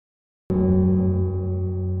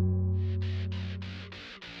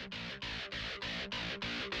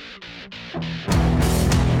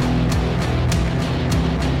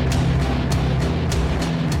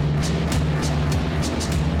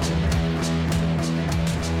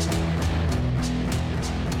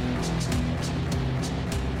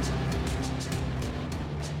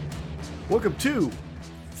Welcome to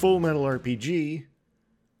Full Metal RPG.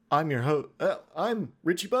 I'm your host. I'm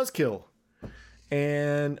Richie Buzzkill,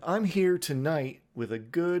 and I'm here tonight with a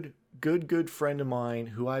good friend of mine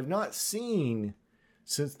who I've not seen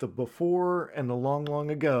since the before and the long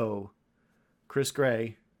ago. Chris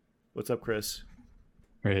Gray. What's up, Chris?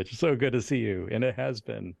 Rich, so good to see you. And it has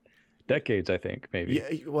been decades, I think, maybe.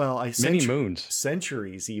 Yeah, well, Many moons.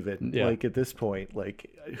 Centuries even. Yeah. Like at this point, like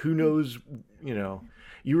who knows,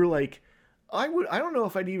 you were like, I don't know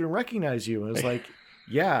if I'd even recognize you. And I was like,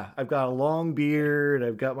 yeah, I've got a long beard,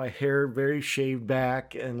 I've got my hair very shaved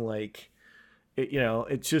back, and like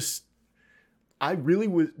it's just I really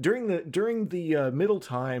was during the middle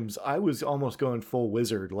times, I was almost going full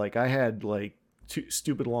wizard. Like I had like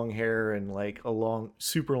stupid long hair and like a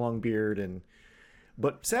super long beard,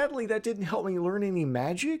 but sadly that didn't help me learn any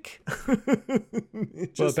magic.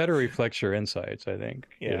 Well, it better reflects your insights, I think.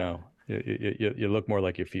 Yeah. You look more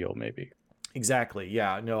like you feel, maybe. Exactly.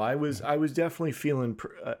 Yeah. No, I was definitely feeling,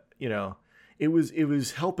 it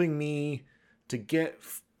was helping me to get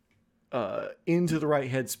into the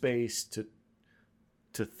right headspace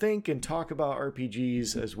to think and talk about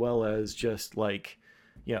RPGs, as well as just like,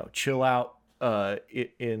 chill out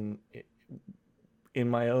in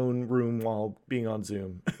my own room while being on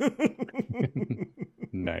Zoom.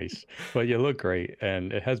 Nice. Well, you look great,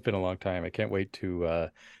 and it has been a long time. I can't wait to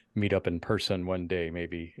meet up in person one day,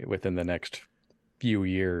 maybe within the next few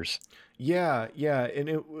years. Yeah,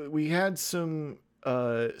 and we had some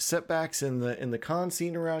setbacks in the con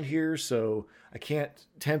scene around here, so I can't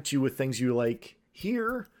tempt you with things you like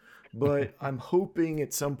here, but I'm hoping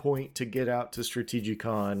at some point to get out to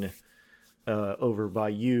Strategicon over by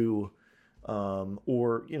you,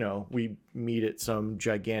 or we meet at some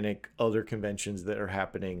gigantic other conventions that are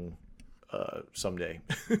happening someday.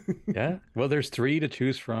 Yeah. Well, there's three to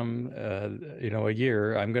choose from, a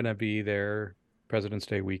year. I'm going to be there President's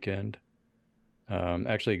Day weekend,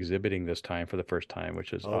 actually exhibiting this time for the first time,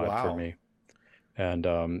 which is odd Wow. for me. And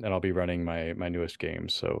I'll be running my newest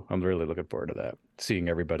games, so I'm really looking forward to that. Seeing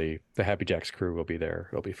everybody, the Happy Jacks crew will be there.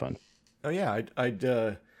 It'll be fun. Oh yeah, I'd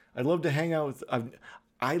love to hang out with.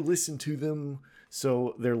 I listen to them,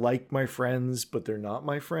 so they're like my friends, but they're not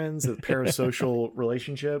my friends. A parasocial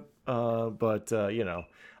relationship. But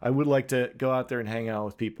I would like to go out there and hang out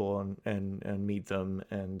with people and meet them,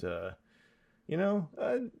 and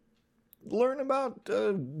learn about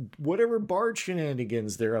whatever bard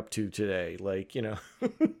shenanigans they're up to today. Like Yeah,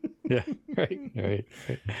 right.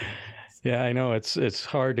 Yeah, I know it's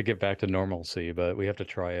hard to get back to normalcy, but we have to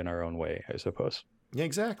try in our own way, I suppose. Yeah,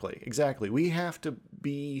 exactly. We have to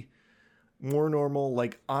be more normal.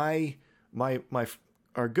 Like our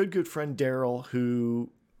good friend Daryl, who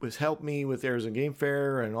was helped me with Arizona Game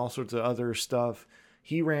Fair and all sorts of other stuff.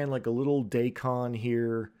 He ran like a little day con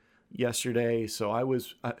here yesterday, so I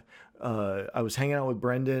was hanging out with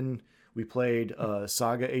Brendan. We played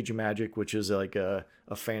Saga Age of Magic, which is like a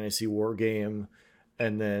fantasy war game,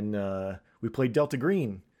 and then we played Delta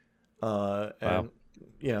Green. Wow.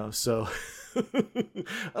 And so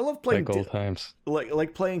I love playing Like old times.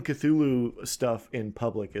 like playing Cthulhu stuff in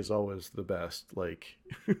public is always the best. Like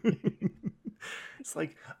it's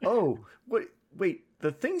like, oh, wait,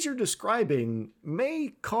 the things you're describing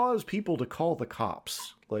may cause people to call the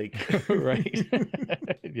cops. Like Right.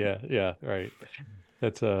 Yeah, right.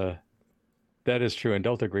 That's that is true. And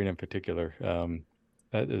Delta Green in particular.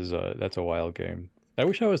 That's a wild game. I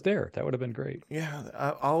wish I was there. That would have been great. yeah,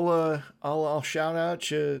 I'll shout out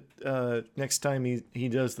you next time he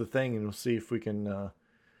does the thing, and we'll see if we can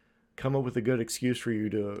come up with a good excuse for you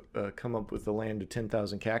to come up with the land of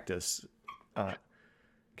 10,000 cacti.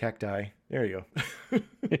 There you go.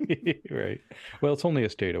 Right. Well, it's only a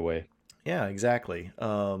state away. Yeah, exactly.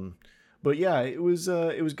 But yeah, it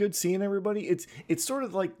was good seeing everybody. It's sort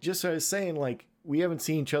of like, just as I was saying, like we haven't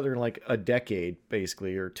seen each other in like a decade,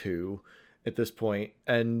 basically, or two at this point.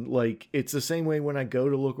 And like it's the same way when I go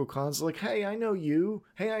to local cons, like, hey, I know you.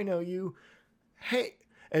 Hey, I know you. Hey,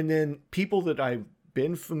 and then people that I've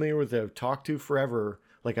been familiar with, that I've talked to forever,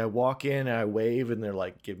 like I walk in and I wave, and they're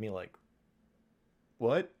like, give me like,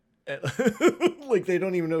 what? Like they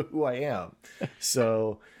don't even know who I am.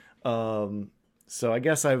 So I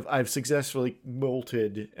guess I've successfully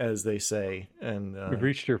molted, as they say, and We've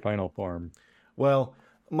reached your final form. well,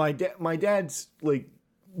 my dad's like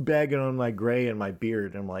bagging on my gray and my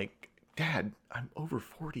beard. And I'm like, Dad, I'm over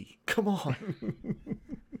 40. Come on.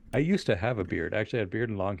 I used to have a beard. Actually, I had beard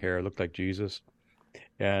and long hair. I looked like Jesus.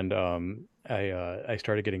 And I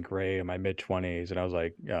started getting gray in my mid-20s, and I was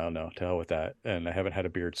like, oh no, to hell with that. And I haven't had a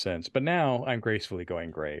beard since. But now I'm gracefully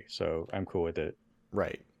going gray, so I'm cool with it.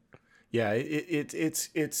 Right. Yeah, it's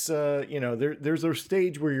you know, there's a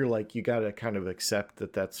stage where you're like you got to kind of accept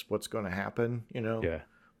that that's what's going to happen, you know. Yeah,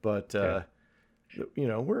 But yeah, you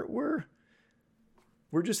know, we're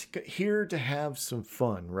just here to have some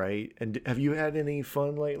fun, right? And have you had any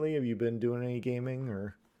fun lately? Have you been doing any gaming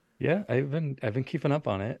or? yeah. I've been keeping up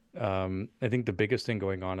on it. I think the biggest thing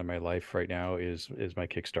going on in my life right now is my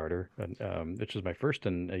Kickstarter, and which is my first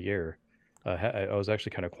in a year. I was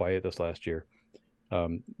actually kind of quiet this last year,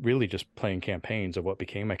 really just playing campaigns of what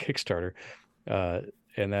became my Kickstarter. Uh,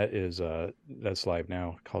 and that's live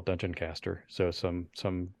now, called Dungeon Caster. So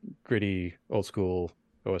some gritty old school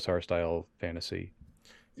OSR style fantasy.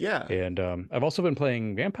 Yeah. And I've also been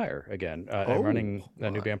playing Vampire again. I'm Oh running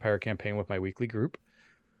a new my. Vampire campaign with my weekly group,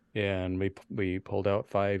 and we pulled out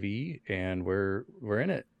 5e, and we're in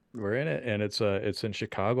it. We're in it, and it's in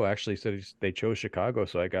Chicago. Actually, so they chose Chicago,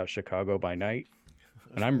 so I got Chicago by Night,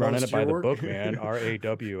 and I'm running Most it of your by the work. book, man.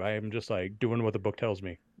 RAW. I am just like doing what the book tells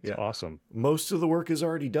me. It's Yeah. awesome. Most of the work is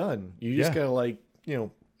already done. You just Yeah, got to like, you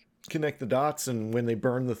know, connect the dots, and when they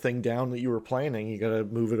burn the thing down that you were planning, you got to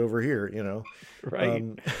move it over here, you know. right.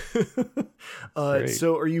 Um Great.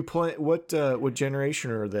 so are you playing what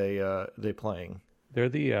generation are they playing? They're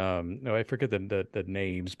the no, I forget the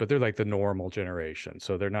names, but they're like the normal generation.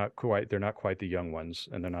 So they're not quite the young ones,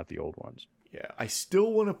 and they're not the old ones. Yeah, I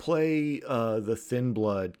still want to play the Thin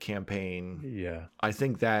Blood campaign. Yeah. I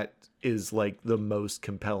think that is like the most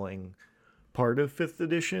compelling part of 5th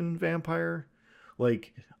edition Vampire.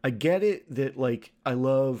 Like I get it that like I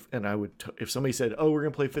love and I would if somebody said, "Oh, we're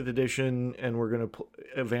going to play 5th edition and we're going to play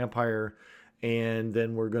a vampire and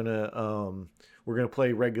then we're going to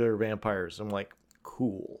play regular vampires." I'm like,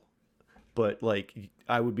 "Cool." But like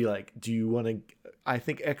I would be like, "Do you want to I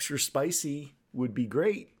think extra spicy would be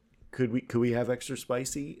great. Could we have extra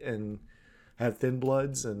spicy and have thin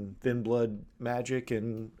bloods and thin blood magic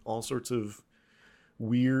and all sorts of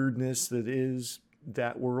weirdness that is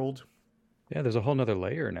that world?" Yeah, there's a whole nother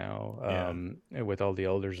layer now, Yeah. and with all the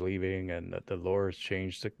elders leaving, and the lore has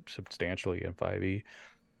changed substantially in 5e,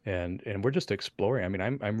 and we're just exploring. I mean,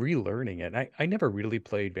 I'm relearning it. I never really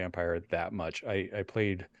played Vampire that much. I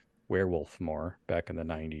played Werewolf more back in the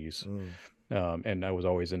 90s, Mm. and I was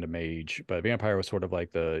always into Mage, but Vampire was sort of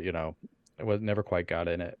like I was never quite got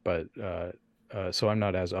in it, but so I'm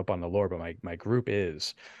not as up on the lore, but my group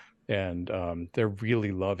is, and they're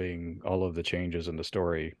really loving all of the changes in the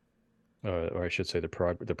story, or I should say the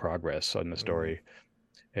progress on the Mm. story.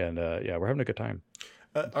 And yeah, we're having a good time.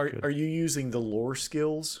 It's Are good. are you using the lore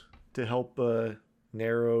skills to help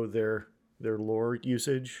narrow their lore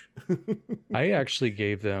usage? I actually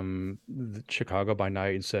gave them the Chicago by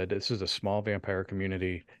Night and said, "This is a small vampire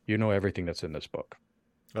community. You know everything that's in this book.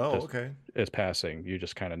 Oh, Just okay. as passing, you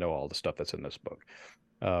just kind of know all the stuff that's in this book."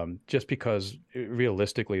 Just because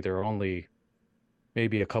realistically, there are only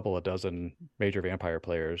maybe a couple of dozen major vampire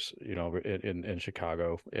players, in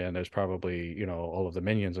Chicago, and there's probably, all of the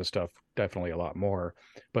minions and stuff, definitely a lot more.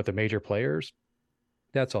 But the major players,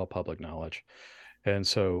 that's all public knowledge. And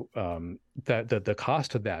so that the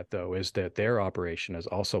cost of that though is that their operation is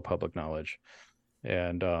also public knowledge.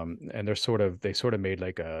 And they sort of made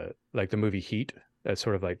like the movie Heat. That's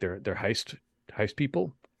sort of like their heist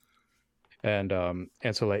people. And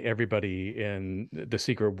so like everybody in the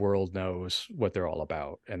secret world knows what they're all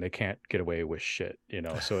about, and they can't get away with shit.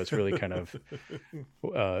 So it's really kind of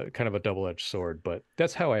a double-edged sword, but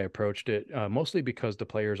that's how I approached it, mostly because the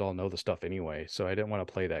players all know the stuff anyway. So I didn't want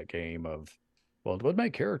to play that game of, well, would my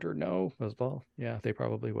character know as well? Yeah, they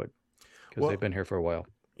probably would, because they've Well, been here for a while.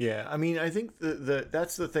 yeah, I mean, I think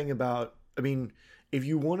that's the thing about. I mean, if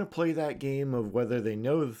you want to play that game of whether they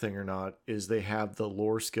know the thing or not, is they have the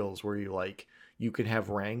lore skills where you can have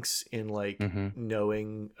ranks in like Hmm.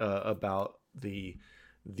 knowing about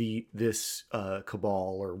this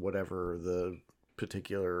cabal or whatever the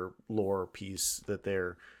particular lore piece that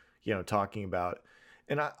they're talking about,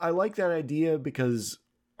 and I like that idea because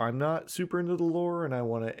I'm not super into the lore, and I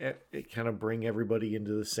want to kind of bring everybody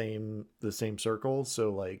into the same circle.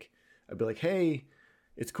 So like, I'd be like, hey,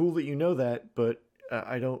 it's cool that you know that, but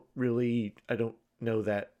I don't know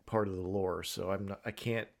that part of the lore, so I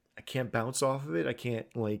can't bounce off of it. I can't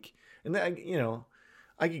like, and then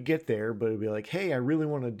I could get there, but it'd be like, hey, I really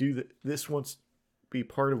want to do this wants be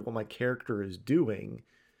part of what my character is doing.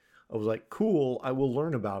 I was like, cool, I will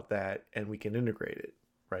learn about that and we can integrate it,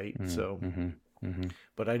 right? So Mm-hmm. Hmm.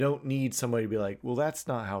 but I don't need somebody to be like, well, that's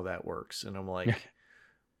not how that works. And I'm like,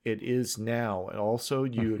 it is now. And also,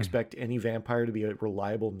 do you expect any vampire to be a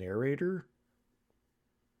reliable narrator?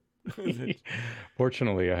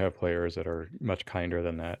 Fortunately, I have players that are much kinder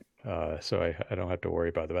than that, so I don't have to worry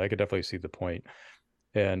about that. But I could definitely see the point.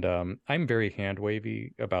 And I'm very hand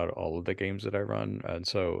wavy about all of the games that I run, and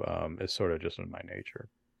so it's sort of just in my nature.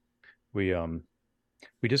 We um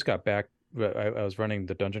we just got back. I was running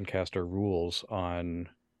the Dungeon Caster rules on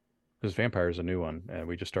because Vampire is a new one, and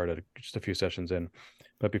we just started just a few sessions in.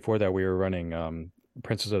 But before that, we were running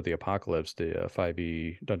Princess of the Apocalypse, the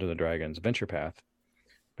 5e Dungeons and Dragons Venture Path,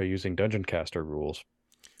 by using Dungeon Caster rules,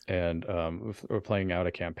 and we're playing out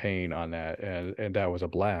a campaign on that, and that was a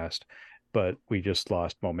blast. But we just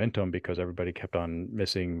lost momentum because everybody kept on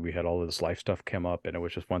missing. We had all of this life stuff come up, and it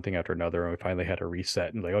was just one thing after another, and we finally had to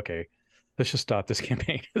reset and like, okay, let's just stop this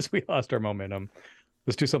campaign because we lost our momentum.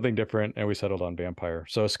 Let's do something different, and we settled on Vampire.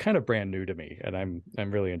 So it's kind of brand new to me, and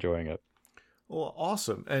I'm really enjoying it. Well,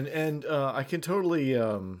 awesome. And I can totally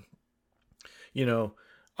you know,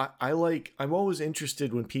 I like, I'm always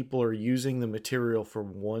interested when people are using the material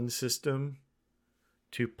from one system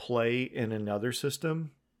to play in another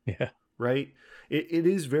system, Yeah, right? It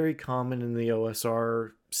is very common in the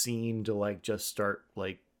OSR scene to like just start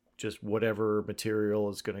like just whatever material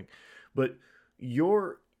is gonna, but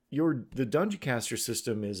your the Dungeon Caster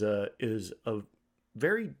system is a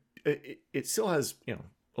very, it still has, you know,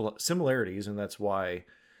 a lot similarities, and that's why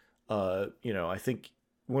you know, I think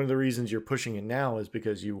one of the reasons you're pushing it now is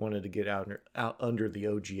because you wanted to get out under the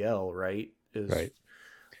OGL, right? Is right.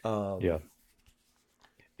 um Yeah,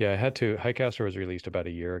 yeah. I had to. Highcaster was released about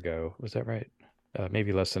a year ago. Was that right?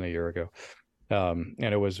 Maybe less than a year ago. And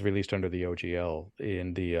it was released under the OGL.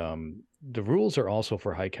 In the rules are also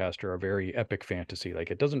for Highcaster are very epic fantasy.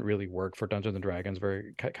 Like it doesn't really work for Dungeons and Dragons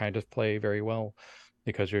very kind of play very well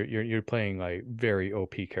because you're playing like very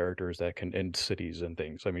OP characters that can end cities and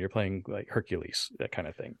things. I mean, you're playing like Hercules, that kind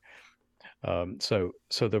of thing. So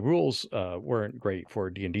the rules weren't great for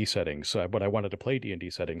D&D settings. But I wanted to play D&D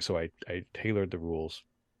settings, so I tailored the rules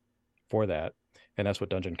for that, and that's what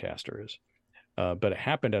Dungeon Caster is. But it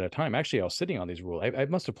happened at a time. Actually, I was sitting on these rules. I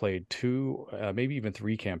must have played two, maybe even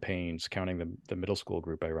three campaigns, counting the middle school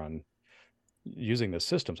group I run using the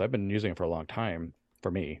systems. I've been using it for a long time for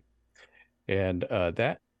me, and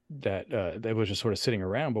that was just sort of sitting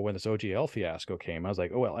around. But when this OGL fiasco came, I was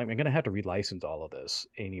like, oh well, I'm going to have to relicense all of this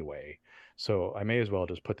anyway, so I may as well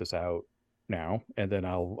just put this out now, and then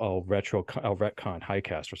I'll retcon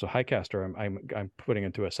Highcaster. So Highcaster, I'm putting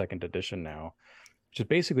into a second edition now, which is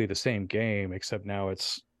basically the same game, except now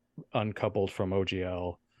it's uncoupled from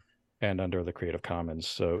OGL and under the Creative Commons.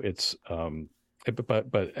 So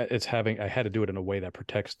but it's having, I had to do it in a way that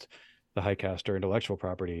protects the Highcaster intellectual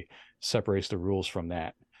property, separates the rules from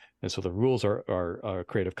that. And so the rules are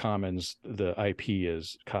Creative Commons. The IP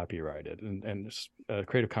is copyrighted, and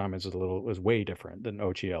Creative Commons is way different than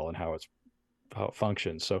OGL and how it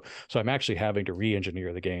functions. So I'm actually having to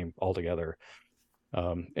re-engineer the game altogether.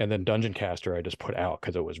 And then Dungeon Caster I just put out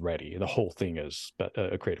because it was ready. The whole thing is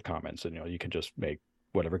a Creative Commons, and you can just make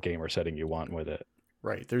whatever game or setting you want with it.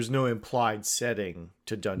 right. There's no implied setting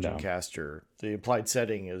to Dungeon No, Caster. The implied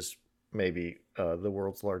setting is maybe the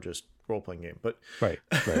world's largest role playing game, but right,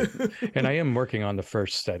 right. And I am working on the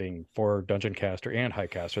first setting for Dungeon Caster and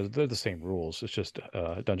Highcaster. They're the same rules. It's just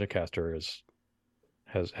Dungeon Caster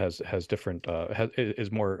has different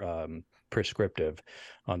is more prescriptive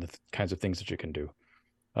on the kinds of things that you can do.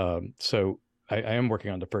 So I am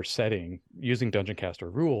working on the first setting using Dungeon Caster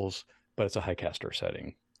rules, but it's a Highcaster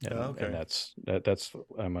setting, and okay. that's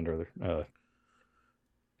I'm under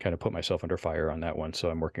kind of put myself under fire on that one, so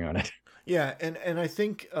I'm working on it. Yeah, and I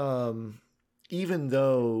think even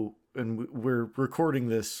though, and we're recording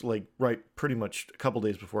this like right pretty much a couple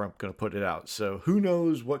days before I'm going to put it out, so who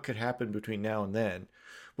knows what could happen between now and then,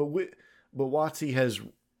 but but WotC has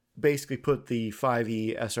basically put the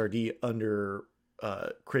 5e SRD under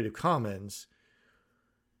Creative Commons,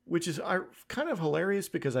 which is kind of hilarious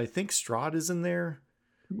because I think Strahd is in there,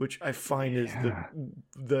 which I find is Yeah.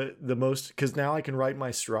 the most, because now I can write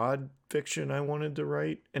my Strahd fiction I wanted to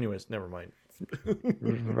write. Anyways, never mind.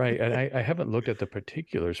 Right, and I haven't looked at the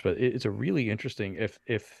particulars, but it's a really interesting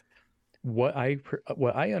if what I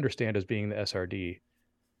understand as being the SRD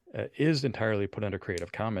is entirely put under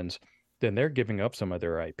Creative Commons, then they're giving up some of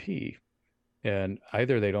their IP, and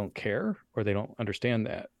either they don't care or they don't understand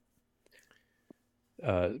that.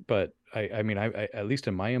 But I mean, I at least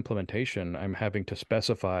in my implementation, I'm having to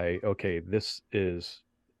specify, okay, this is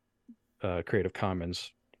Creative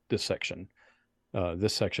Commons, this section.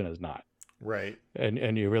 This section is not. Right.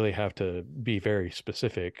 And you really have to be very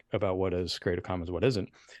specific about what is Creative Commons, what isn't.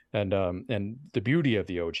 And the beauty of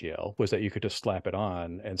the OGL was that you could just slap it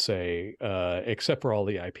on and say, except for all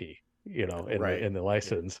the IP, in Right. the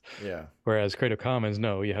license. Yeah. Whereas Creative Commons,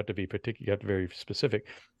 no, you have to be particular, you have to be very specific.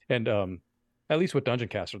 And At least with Dungeon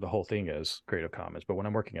Caster, the whole thing is Creative Commons. But when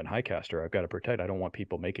I'm working in Highcaster, I've got to protect. I don't want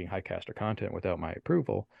people making Highcaster content without my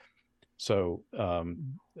approval. So,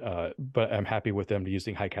 but I'm happy with them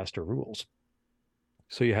using Highcaster rules.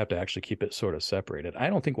 So you have to actually keep it sort of separated. I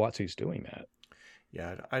don't think WotC's doing that.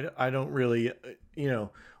 Yeah, I don't really,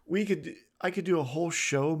 I could do a whole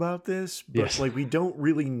show about this, but Yes. like we don't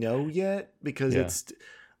really know yet because Yeah.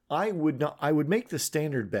 I would make the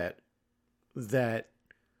standard bet that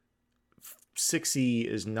 6E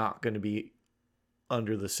is not going to be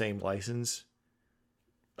under the same license,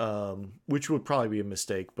 which would probably be a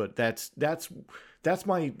mistake. But that's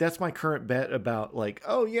my current bet about like,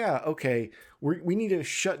 oh yeah, okay, we need to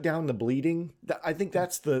shut down the bleeding. I think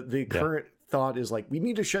that's the current thought is like we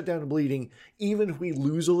need to shut down the bleeding, even if we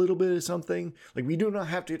lose a little bit of something. Like we do not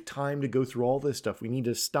have time to go through all this stuff. We need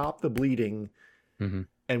to stop the bleeding,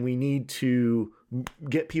 and we need to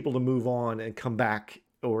get people to move on and come back,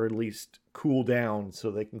 or at least cool down so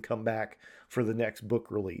they can come back for the next book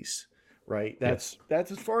release. Right. That's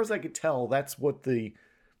as far as I could tell. That's what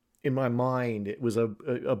in my mind, it was a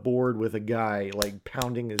board with a guy like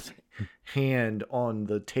pounding his hand on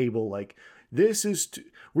the table. Like, this is,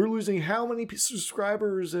 we're losing how many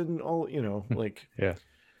subscribers and all, like. Yeah.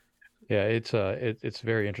 It's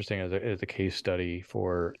very interesting as a case study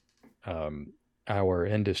for our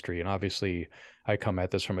industry. And obviously I come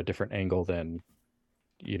at this from a different angle than,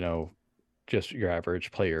 just your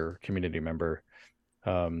average player, community member.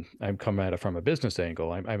 I'm coming at it from a business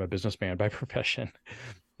angle. I'm a businessman by profession.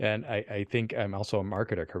 And I think I'm also a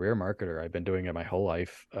marketer, career marketer. I've been doing it my whole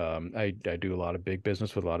life. I do a lot of big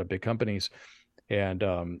business with a lot of big companies. And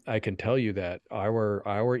I can tell you that our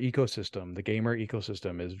ecosystem, the gamer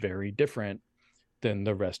ecosystem, is very different than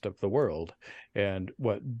the rest of the world. And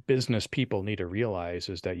what business people need to realize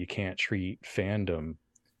is that you can't treat fandom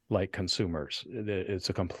like consumers. It's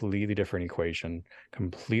a completely different equation,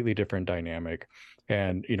 completely different dynamic.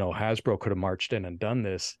 And, Hasbro could have marched in and done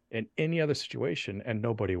this in any other situation and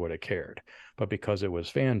nobody would have cared. But because it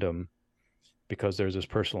was fandom, because there's this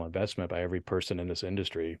personal investment by every person in this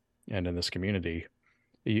industry and in this community,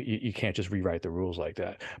 you can't just rewrite the rules like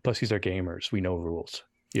that. Plus, these are gamers. We know rules.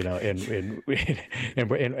 And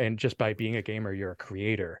just by being a gamer, you're a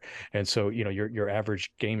creator. And so, your average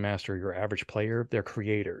game master, your average player, they're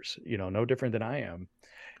creators, no different than I am.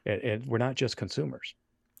 And we're not just consumers.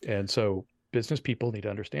 And so business people need to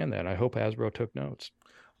understand that. I hope Hasbro took notes.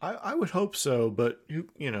 I would hope so, but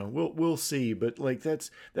we'll see. But like,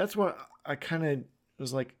 that's what I kind of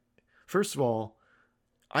was like, first of all,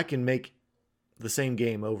 I can make the same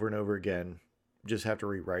game over and over again, just have to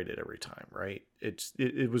rewrite it every time, right?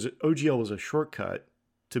 It was OGL was a shortcut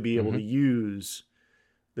to be able to use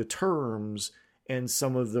the terms and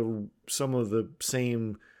some of the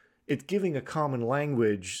same. It's giving a common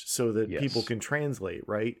language so that people can translate,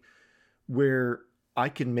 right? Where I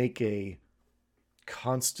can make a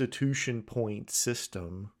constitution point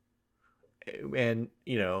system and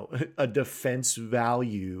a defense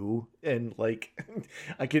value, and like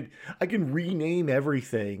I can rename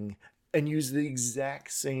everything and use the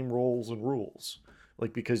exact same roles and rules,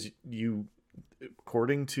 like, because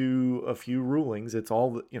according to a few rulings, it's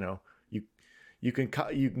all you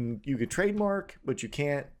can trademark, but you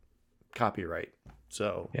can't copyright.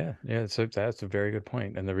 So so that's a very good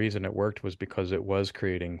point. And the reason it worked was because it was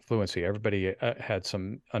creating fluency. Everybody had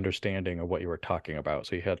some understanding of what you were talking about,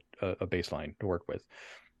 so you had a baseline to work with,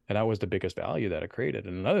 and that was the biggest value that it created.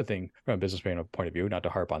 And another thing, from a businessman point of view, not to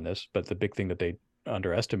harp on this, but the big thing that they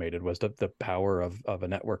underestimated was the power of a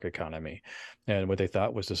network economy. And what they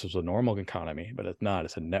thought was this was a normal economy, but it's not.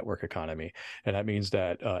 It's a network economy. And that means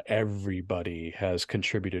that everybody has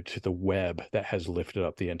contributed to the web that has lifted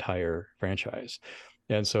up the entire franchise.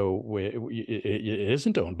 And so it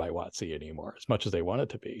isn't owned by WotC anymore, as much as they want it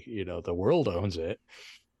to be. The world owns it.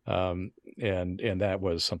 And that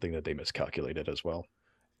was something that they miscalculated as well.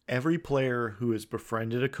 Every player who has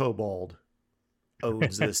befriended a kobold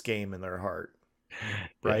owns this game in their heart.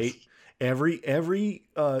 Right? Yes. Every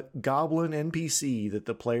goblin NPC that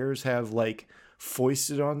the players have like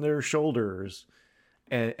foisted on their shoulders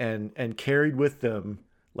and carried with them,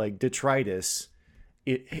 like detritus,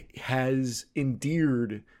 it has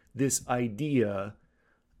endeared this idea,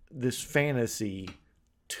 this fantasy,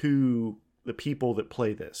 to the people that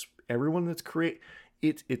play this. Everyone that's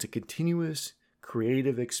it's a continuous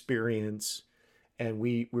creative experience. And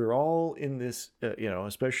we're all in this,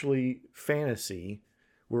 especially fantasy,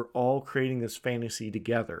 we're all creating this fantasy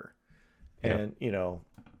together. And,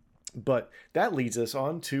 but that leads us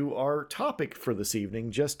on to our topic for this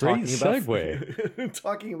evening, just talking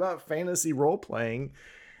about fantasy role playing.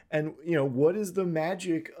 And, what is the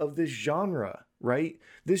magic of this genre? right?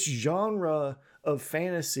 This genre of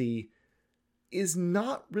fantasy is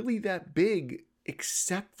not really that big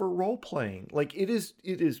except for role playing. Like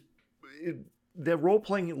the role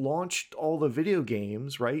playing launched all the video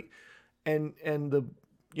games, right? And the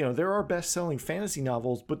there are best selling fantasy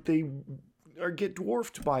novels, but they get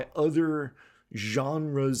dwarfed by other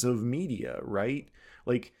genres of media, right?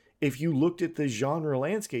 Like if you looked at the genre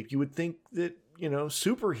landscape, you would think that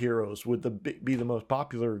superheroes would be the most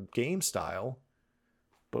popular game style,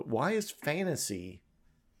 but why is fantasy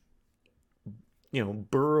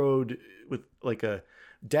burrowed with like a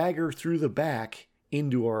dagger through the back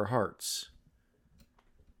into our hearts?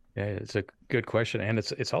 Yeah, it's a good question, and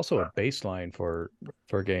it's also a baseline for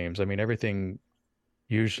games. I mean, everything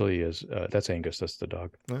usually is that's Angus, that's the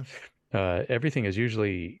dog. Yeah. Everything is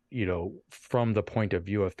usually, from the point of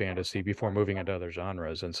view of fantasy before moving into other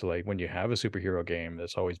genres. And so like when you have a superhero game,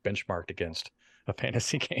 that's always benchmarked against a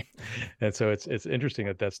fantasy game. And so it's interesting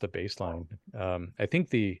that that's the baseline. I think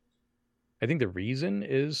the reason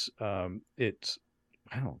is it's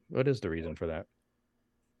I don't know, what is the reason for that?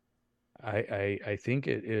 I think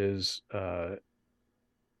it is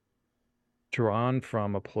drawn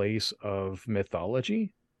from a place of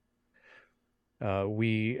mythology.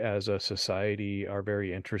 We as a society are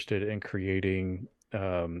very interested in creating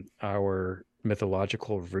our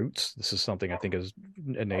mythological roots. This is something I think is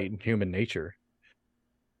innate in human nature.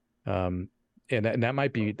 And that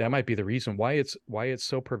might be the reason why it's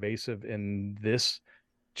so pervasive in this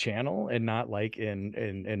channel and not like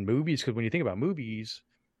in movies. Because when you think about movies,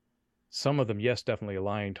 some of them, yes, definitely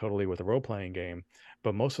align totally with a role-playing game.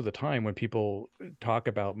 But most of the time when people talk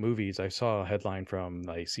about movies, I saw a headline from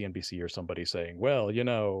like CNBC or somebody saying, well,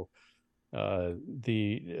 the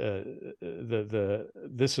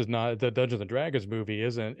this is not the Dungeons and Dragons movie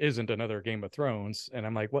isn't another Game of Thrones. And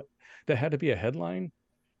I'm like, what? That had to be a headline?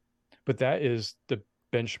 But that is the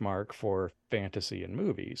benchmark for fantasy in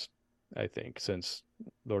movies, I think, since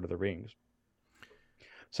Lord of the Rings.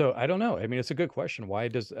 So I don't know. I mean, it's a good question. Why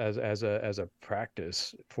does as a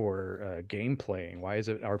practice for game playing, why is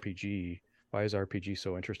it RPG? Why is RPG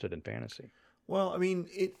so interested in fantasy? Well, I mean,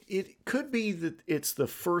 it could be that it's the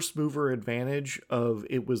first mover advantage of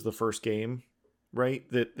it was the first game, right?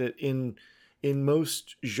 That in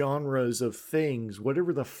most genres of things,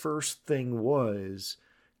 whatever the first thing was,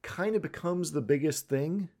 kind of becomes the biggest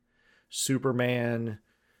thing. Superman,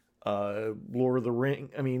 Lord of the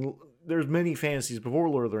Ring. I mean, there's many fantasies before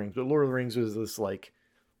Lord of the Rings, but Lord of the Rings was this like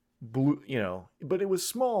blue, but it was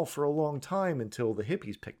small for a long time until the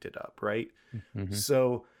hippies picked it up, right? Mm-hmm.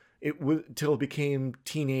 So it was till it became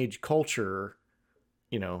teenage culture,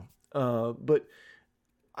 but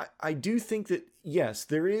I do think that yes,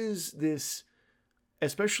 there is this,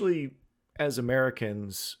 especially as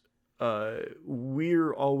Americans,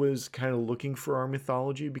 we're always kind of looking for our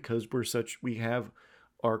mythology because we have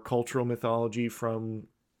our cultural mythology from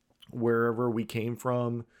wherever we came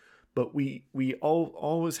from, but we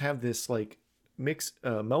always have this like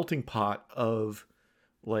melting pot of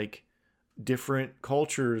like different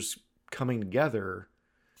cultures coming together,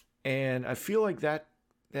 and I feel like that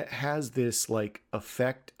has this like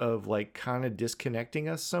effect of like kind of disconnecting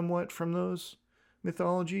us somewhat from those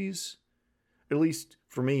mythologies, at least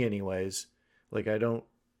for me anyways. Like I don't,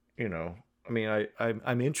 I mean,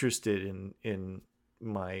 I'm interested in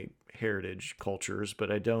my heritage cultures, but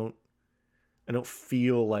I don't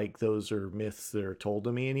feel like those are myths that are told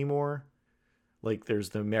to me anymore. Like there's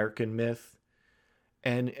the American myth,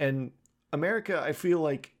 and America, I feel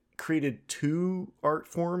like, created two art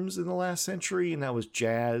forms in the last century, and that was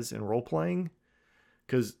jazz and role playing,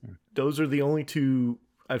 because those are the only two,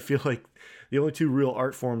 I feel like, the only two real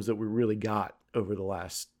art forms that we really got over the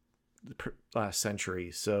last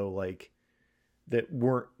century. So like that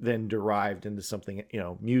weren't then derived into something,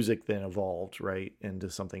 music then evolved right into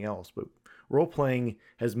something else. But role playing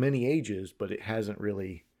has many ages, but it hasn't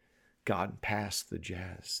really gotten past the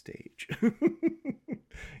jazz stage.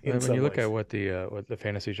 When you look at what the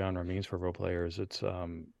fantasy genre means for role players, it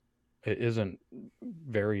isn't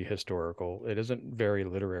very historical. It isn't very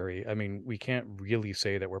literary. I mean, we can't really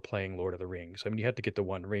say that we're playing Lord of the Rings. I mean, you have to get the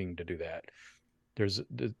One Ring to do that. There's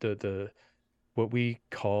the what we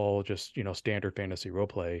call just standard fantasy role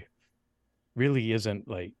play really isn't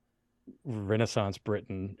like Renaissance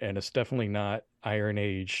Britain, and it's definitely not Iron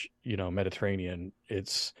Age, Mediterranean.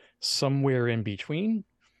 It's somewhere in between.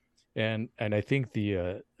 And I think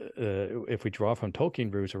if we draw from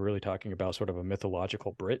Tolkien roots, we're really talking about sort of a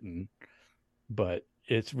mythological Britain, but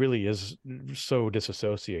it really is so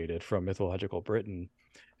disassociated from mythological Britain.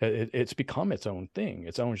 It's become its own thing,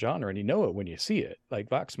 its own genre, and you know it when you see it. Like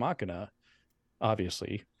Vox Machina,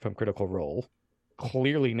 obviously from Critical Role,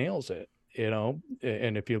 clearly nails it, you know.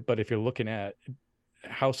 And if you're looking at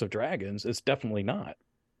House of Dragons, it's definitely not.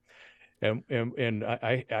 And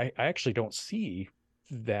I actually don't see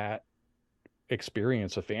that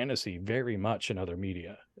experience of fantasy very much in other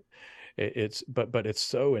media. It's but it's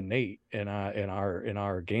so innate in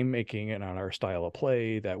our game making and on our style of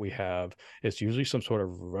play that we have. It's usually some sort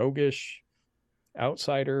of roguish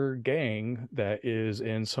outsider gang that is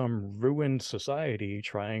in some ruined society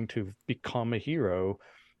trying to become a hero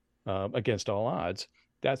against all odds.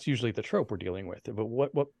 That's usually the trope we're dealing with. But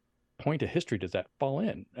what point of history does that fall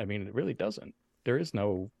in? I mean, it really doesn't. There is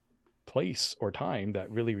no place or time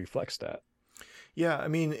that really reflects that. Yeah, I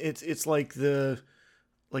mean it's like the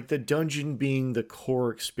dungeon being the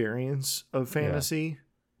core experience of Yeah. fantasy,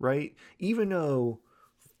 right? Even though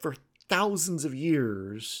for thousands of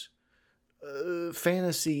years,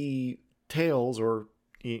 fantasy tales or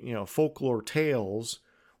folklore tales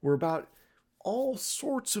were about all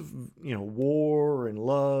sorts of war and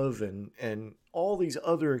love and all these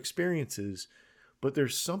other experiences, but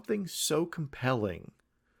there's something so compelling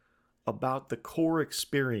about the core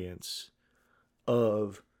experience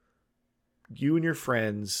of you and your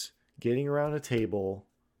friends getting around a table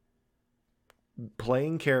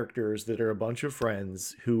playing characters that are a bunch of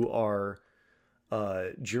friends who are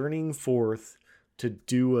journeying forth to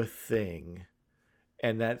do a thing,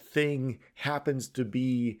 and that thing happens to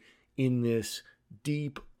be in this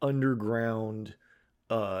deep underground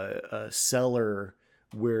cellar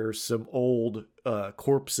where some old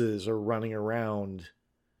corpses are running around.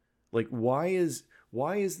 Like, why is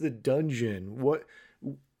the dungeon what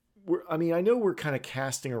I mean, I know we're kind of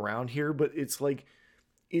casting around here, but it's like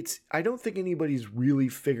I don't think anybody's really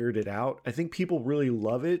figured it out. I think people really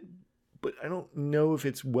love it, but I don't know if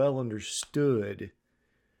it's well understood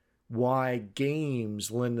why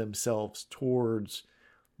games lend themselves towards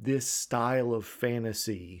this style of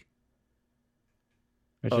fantasy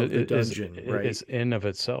Which of the dungeon, right? is in of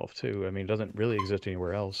itself too. I mean, it doesn't really exist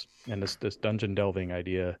anywhere else. And this dungeon delving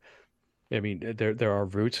idea, I mean, there are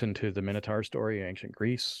roots into the Minotaur story in ancient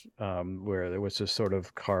Greece, where there was this sort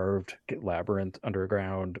of carved labyrinth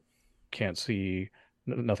underground, can't see,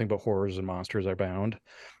 nothing but horrors and monsters are bound.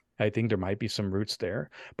 I think there might be some roots there.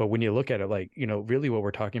 But when you look at it, like, you know, really what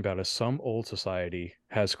we're talking about is some old society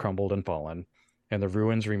has crumbled and fallen, and the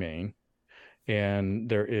ruins remain. And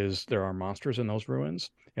there are monsters in those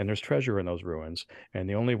ruins, and there's treasure in those ruins. And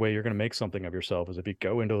the only way you're going to make something of yourself is if you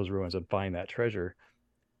go into those ruins and find that treasure.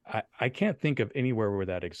 I can't think of anywhere where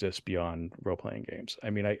that exists beyond role playing games. I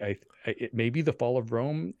mean, it may be the fall of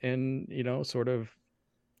Rome in, you know, sort of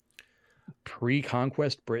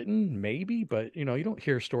pre-conquest Britain, maybe, but you know, you don't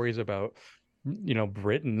hear stories about, you know,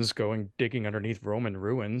 Britons going digging underneath Roman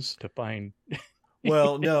ruins to find.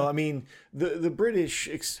 Well, no, I mean the British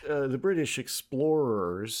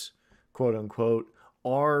explorers, quote unquote,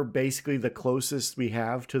 are basically the closest we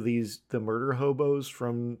have to the murder hobos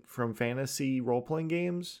from fantasy role playing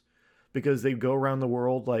games, because they go around the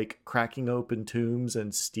world like cracking open tombs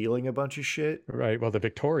and stealing a bunch of shit. Right. Well, the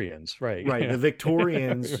Victorians, right? Right, Yeah. the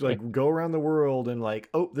Victorians Right. like go around the world and like,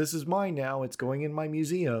 oh, this is mine now. It's going in my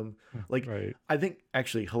museum. Like, Right. I think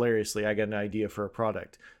actually hilariously, I got an idea for a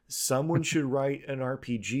product. Someone should write an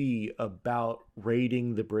RPG about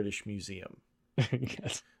raiding the British Museum.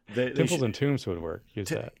 Yes. They Temples should, and tombs would work. Use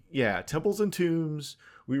that. yeah, temples and tombs.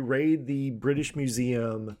 We raid the British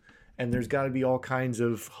Museum, and there's got to be all kinds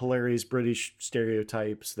of hilarious British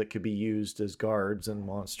stereotypes that could be used as guards and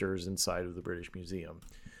monsters inside of the British Museum.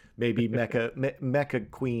 Maybe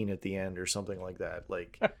Mecha Queen at the end or something like that.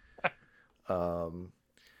 Like,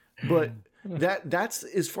 but that's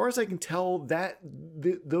as far as I can tell.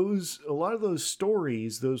 Those a lot of those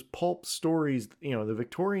stories, those pulp stories, you know, the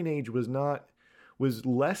Victorian age was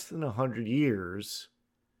less than 100 years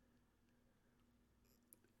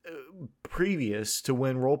previous to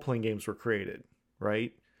when role playing games were created,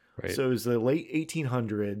 right? Right. So it was the late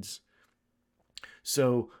 1800s.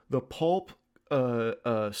 So the pulp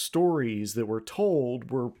stories that were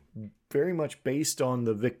told were very much based on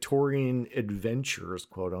the Victorian adventures,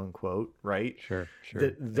 quote unquote, right? Sure.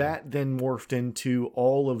 Sure. That then morphed into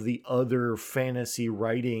all of the other fantasy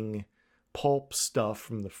writing pulp stuff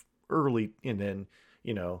from the early, and then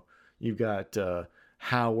you know you've got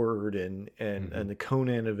Howard and the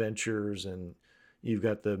Conan adventures, and you've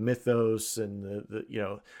got the mythos and the you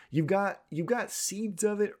know you've got seeds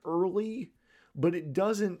of it early, but it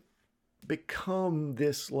doesn't become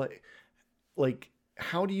this like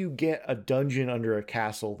how do you get a dungeon under a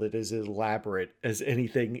castle that is as elaborate as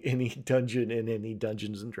anything any dungeon in any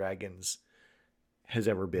Dungeons and Dragons has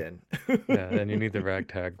ever been. Yeah, and you need the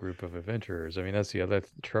ragtag group of adventurers. I mean, that's the other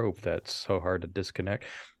trope that's so hard to disconnect.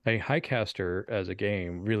 I mean, Highcaster as a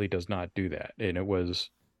game really does not do that, and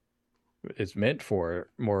it's meant for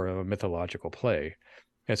more of a mythological play.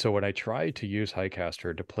 And so when I tried to use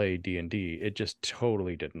Highcaster to play D&D, it just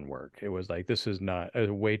totally didn't work. It was like, this is not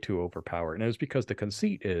way too overpowered. And it was because the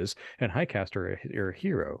conceit is, in Highcaster, you're a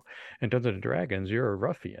hero. In Dungeons and Dragons, you're a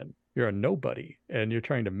ruffian. You're a nobody, and you're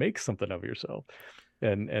trying to make something of yourself.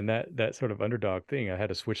 And that sort of underdog thing, I had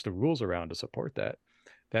to switch the rules around to support that.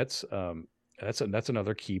 That's that's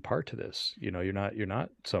another key part to this. You're not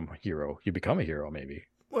some hero. You become a hero, maybe.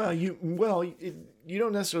 Well, you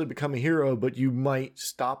don't necessarily become a hero, but you might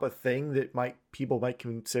stop a thing that people might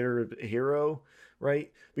consider a hero,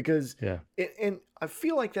 right? Because Yeah. and I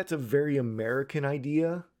feel like that's a very American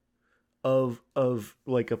idea of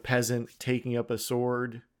like a peasant taking up a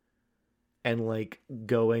sword and like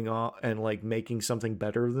going off and like making something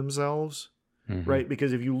better of themselves, right?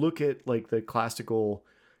 Because if you look at like the classical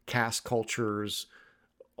caste cultures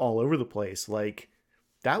all over the place, like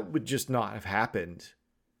that would just not have happened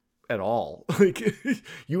at all. Like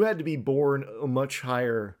you had to be born a much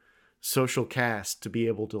higher social caste to be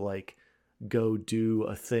able to like go do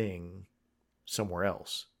a thing somewhere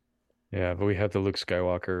else. Yeah, but we have the Luke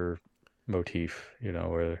Skywalker motif,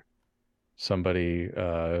 where somebody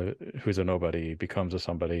who's a nobody becomes a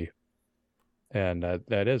somebody. And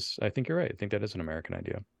that is, I think you're right. I think that is an American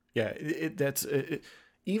idea. Yeah,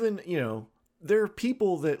 even, there are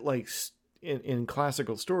people that like in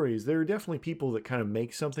classical stories, there are definitely people that kind of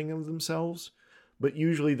make something of themselves, but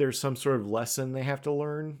usually there's some sort of lesson they have to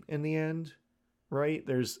learn in the end, right?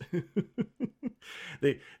 There's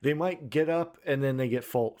they might get up and then they get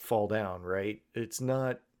fall down, right? It's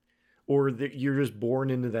not, or you're just born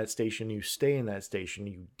into that station, you stay in that station,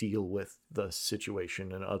 you deal with the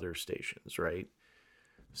situation in other stations, right?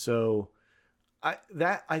 So I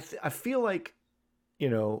feel like,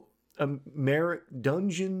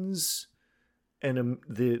 dungeons and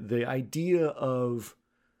the idea of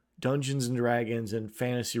Dungeons and Dragons and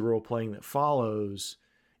fantasy role playing that follows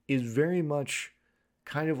is very much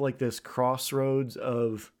kind of like this crossroads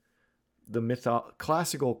of the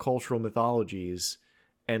classical cultural mythologies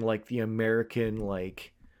and like the American,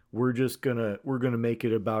 like we're gonna make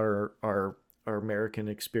it about our American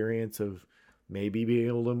experience of maybe being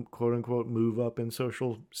able to quote unquote move up in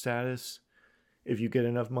social status if you get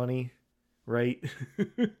enough money, right?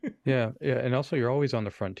 Yeah, yeah, and also you're always on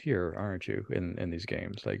the frontier, aren't you, in these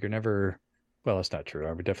games? Like you're never, well, that's not true.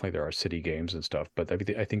 I mean, definitely there are city games and stuff, but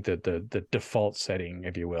I think that the default setting,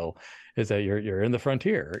 if you will, is that you're in the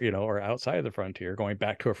frontier, or outside of the frontier, going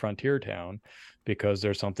back to a frontier town because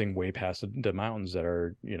there's something way past the mountains that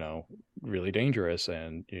are, really dangerous,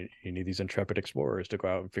 and you need these intrepid explorers to go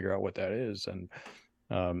out and figure out what that is. And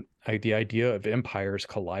the idea of empires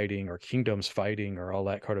colliding or kingdoms fighting or all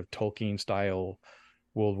that kind of Tolkien style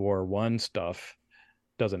World War I stuff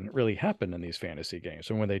doesn't really happen in these fantasy games.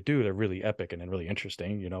 And when they do, they're really epic and really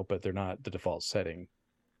interesting, but they're not the default setting.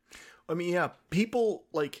 I mean, yeah, people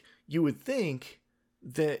like you would think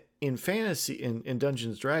that in fantasy in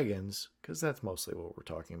Dungeons Dragons, because that's mostly what we're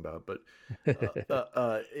talking about, but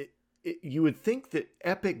you would think that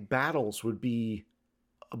epic battles would be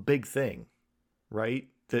a big thing, right?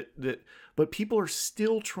 But people are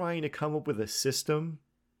still trying to come up with a system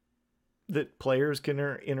that players can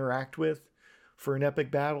interact with for an epic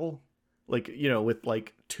battle, like with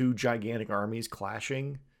like two gigantic armies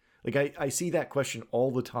clashing. Like I see that question all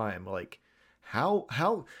the time, like how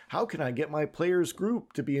can I get my players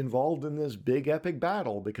group to be involved in this big epic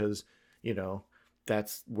battle, because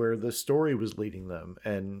that's where the story was leading them,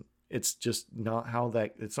 and it's just not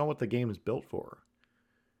it's not what the game is built for.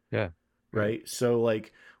 Yeah. Right. So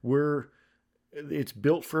like it's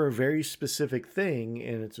built for a very specific thing,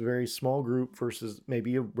 and it's a very small group versus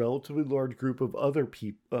maybe a relatively large group of other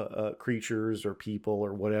creatures or people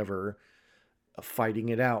or whatever fighting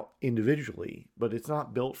it out individually. But it's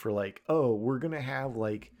not built for like, oh, we're gonna have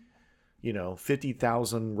like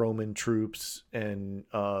 50,000 Roman troops and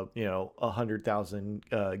 100,000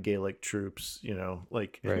 Gaelic troops.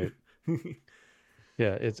 Like Right.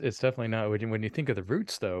 Yeah, it's definitely not. When you think of the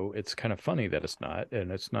roots, though, it's kind of funny that it's not, and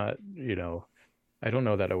it's not. I don't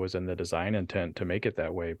know that it was in the design intent to make it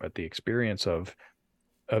that way, but the experience of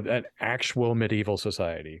an actual medieval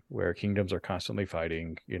society where kingdoms are constantly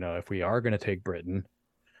fighting. If we are going to take Britain,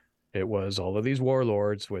 it was all of these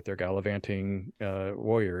warlords with their gallivanting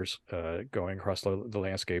warriors going across the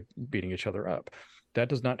landscape, beating each other up.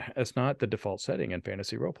 That's not the default setting in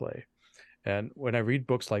fantasy roleplay. And when I read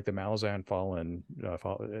books like the Malazan Fallen,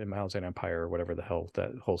 Malazan Empire, or whatever the hell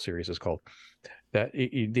that whole series is called,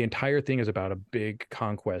 the entire thing is about a big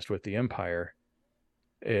conquest with the Empire.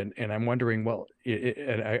 And I'm wondering, well,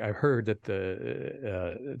 and I heard that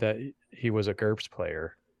that he was a GURPS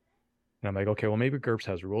player, and I'm like, okay, well, maybe GURPS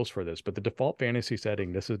has rules for this, but the default fantasy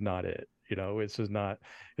setting, this is not it. This is not.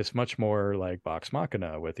 It's much more like Vox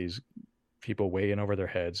Machina with these people way in over their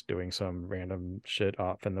heads doing some random shit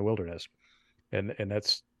off in the wilderness, and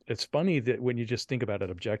that's it's funny that when you just think about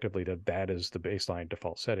it objectively, that is the baseline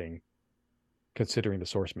default setting, considering the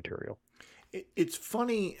source material. It's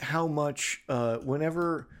funny how much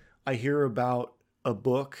whenever I hear about a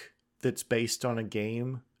book that's based on a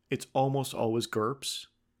game, it's almost always GURPS.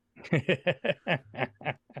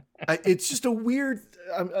 It's just a weird.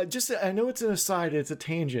 I know it's an aside, it's a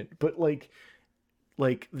tangent, but like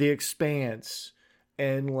The Expanse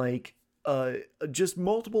and just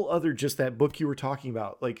multiple other, just that book you were talking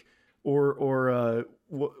about, like or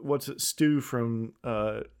what's it, Stu from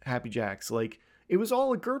Happy Jacks, like it was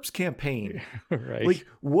all a GURPS campaign. Right. Like,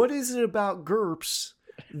 what is it about GURPS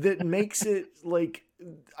that makes it like?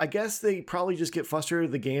 I guess they probably just get frustrated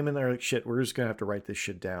with the game and they're like, "Shit, we're just gonna have to write this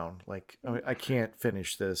shit down. Like, I can't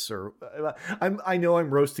finish this." Or I know I'm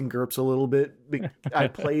roasting GURPS a little bit. I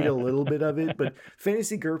played a little bit of it, but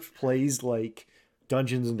Fantasy GURPS plays like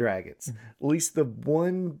Dungeons and Dragons. At least the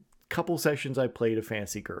one couple sessions I played of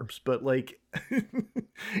Fantasy GURPS, but like,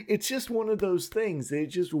 it's just one of those things.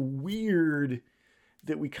 It's just weird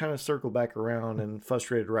that we kind of circle back around and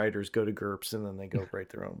frustrated writers go to GURPS and then they go write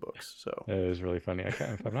their own books. So it was really funny.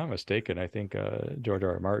 If I'm not mistaken, I think George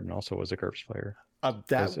R. R. Martin also was a GURPS player.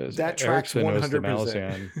 That tracks 100%. Was the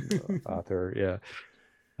Malazan author, yeah.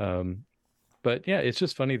 But yeah, it's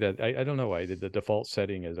just funny that I don't know why the default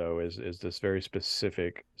setting is this very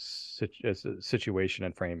specific situation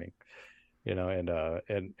and framing, and I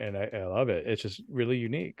love it. It's just really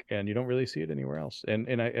unique, and you don't really see it anywhere else.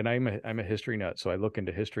 I'm a history nut, so I look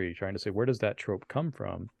into history trying to say, where does that trope come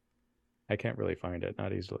from? I can't really find it,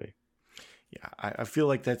 not easily. Yeah, I feel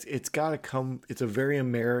like it's got to come. It's a very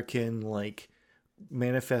American, like,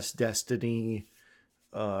 manifest destiny.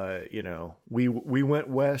 We went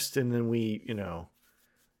west and then we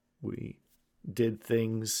did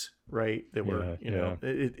things right that were,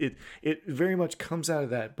 it very much comes out of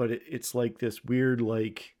that, but it's like this weird,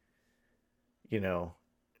 like,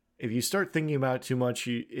 if you start thinking about it too much,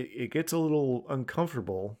 it gets a little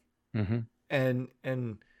uncomfortable. Mm-hmm.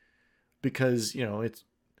 And because,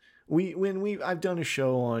 I've done a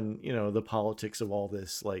show on, the politics of all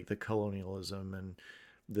this, like the colonialism and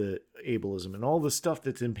the ableism and all the stuff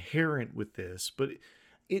that's inherent with this, but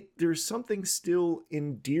there's something still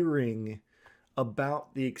endearing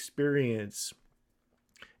about the experience,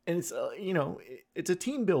 and it's it's a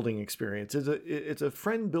team building experience, it's a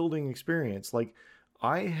friend building experience. Like,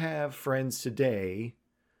 I have friends today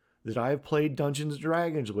that I've played Dungeons and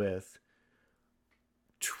Dragons with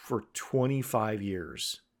for 25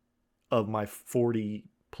 years of my 40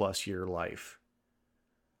 plus year life.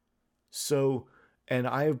 So, and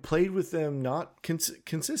I have played with them, not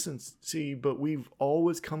consistency, but we've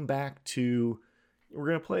always come back to, we're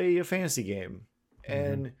going to play a fantasy game. Mm-hmm.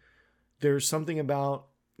 And there's something about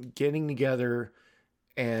getting together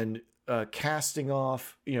and casting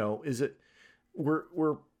off,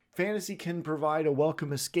 where fantasy can provide a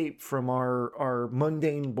welcome escape from our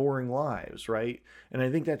mundane, boring lives, right? And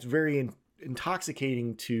I think that's very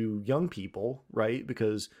intoxicating to young people, right?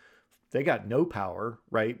 Because they got no power,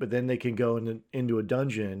 right? But then they can go into a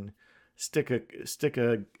dungeon, stick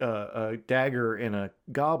a dagger in a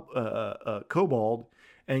kobold,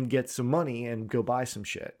 and get some money and go buy some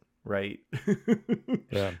shit, right?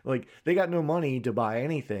 Yeah. Like, they got no money to buy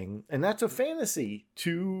anything, and that's a fantasy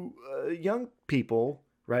to young people,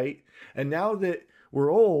 right? And now that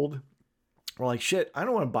we're old, we're like, shit, I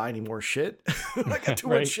don't want to buy any more shit. I got too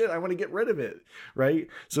much shit. I want to get rid of it. Right.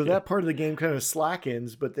 So that part of the game kind of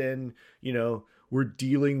slackens, but then, we're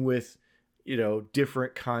dealing with,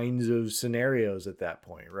 different kinds of scenarios at that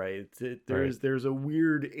point. Right. There's a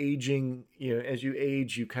weird aging, as you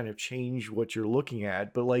age, you kind of change what you're looking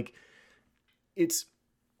at, but like, it's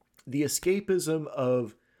the escapism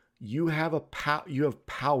of, you have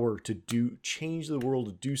power to change the world,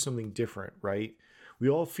 to do something different. Right. We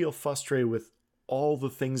all feel frustrated with all the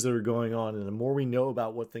things that are going on. And the more we know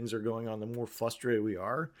about what things are going on, the more frustrated we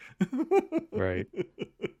are. Right.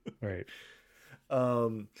 Right.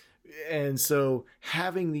 And so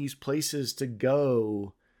having these places to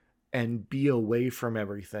go and be away from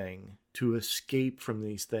everything, to escape from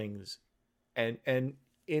these things, and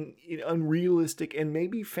in unrealistic, and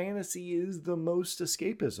maybe fantasy is the most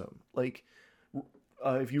escapism. Like,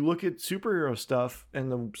 if you look at superhero stuff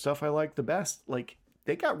and the stuff I like the best, like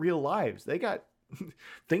they got real lives. They got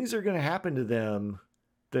things are going to happen to them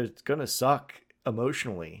that's going to suck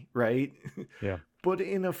emotionally, right? Yeah. But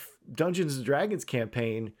in a Dungeons and Dragons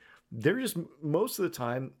campaign, they're just most of the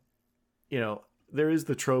time, there is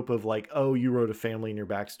the trope of like, oh, you wrote a family in your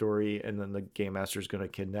backstory, and then the game master is going to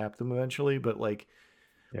kidnap them eventually. But like,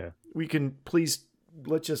 Yeah.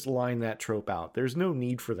 let's just line that trope out. There's no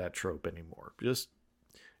need for that trope anymore. Just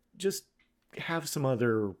have some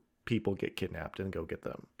other people get kidnapped and go get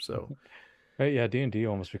them. So, Yeah, D&D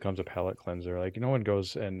almost becomes a palate cleanser. Like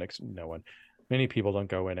many people don't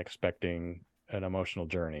go in expecting an emotional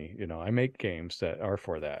journey. I make games that are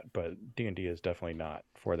for that, but D&D is definitely not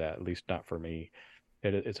for that, at least not for me.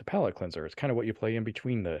 It's a palate cleanser. It's kind of what you play in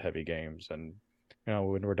between the heavy games. And,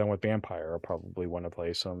 when we're done with Vampire, I'll probably want to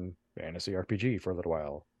play some fantasy RPG for a little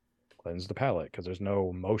while. Cleanse the palate, because there's no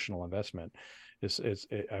emotional investment.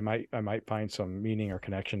 I might find some meaning or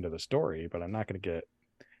connection to the story, but I'm not going to get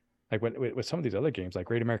like with some of these other games, like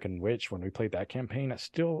Great American Witch. When we played that campaign, that's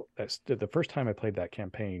the first time I played that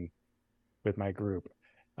campaign with my group.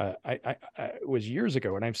 It was years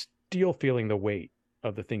ago, and I'm still feeling the weight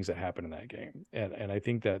of the things that happened in that game. And I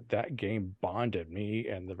think that game bonded me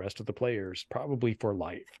and the rest of the players probably for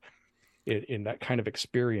life. In that kind of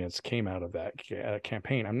experience came out of that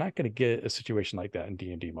campaign. I'm not going to get a situation like that in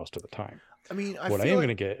D&D most of the time. I mean, what I am going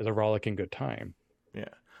to get is a rollicking good time. Yeah.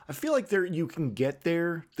 I feel like you can get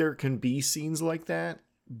there. There can be scenes like that,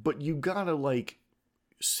 but you gotta like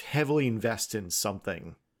heavily invest in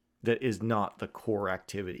something that is not the core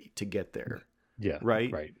activity to get there. Yeah.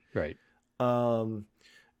 Right. Right.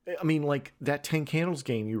 I mean, like that 10 Candles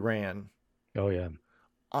game you ran. Oh yeah.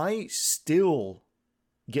 I still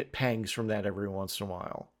get pangs from that every once in a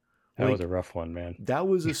while. That was a rough one, man. That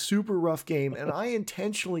was a super rough game, and I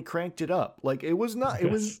intentionally cranked it up. Like it was not, it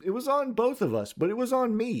was on both of us, but it was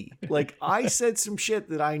on me. Like I said some shit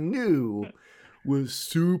that I knew was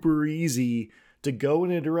super easy to go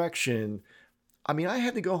in a direction. I mean, I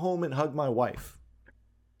had to go home and hug my wife.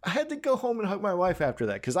 after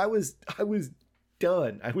that because I was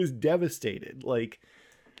done. I was devastated. Like,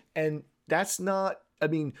 and that's not. I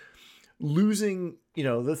mean, losing.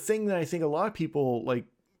 The thing that I think a lot of people like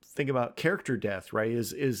think about character death, right?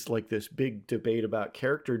 Is like this big debate about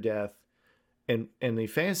character death and the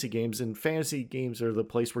fantasy games. And fantasy games are the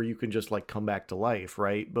place where you can just like come back to life,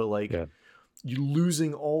 right? But like you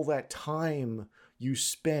losing all that time you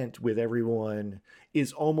spent with everyone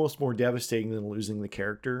is almost more devastating than losing the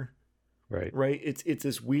character. Right. It's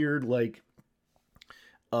this weird like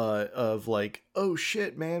of like, oh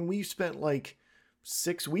shit, man, we spent like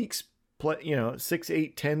 6 weeks 6,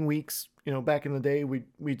 8, 10 weeks, back in the day,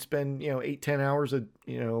 we'd spend, 8, 10 hours a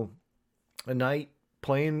night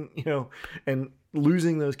playing, and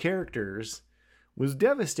losing those characters was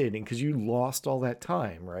devastating because you lost all that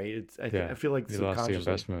time. Right. I feel like you lost the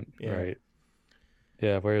investment. Yeah. Right.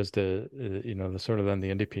 Yeah. Whereas the sort of then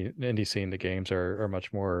the indie scene, the games are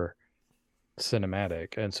much more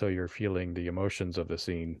cinematic. And so you're feeling the emotions of the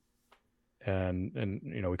scene. And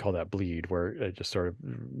we call that bleed, where it just sort of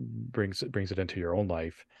brings it into your own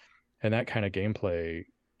life. And that kind of gameplay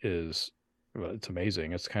it's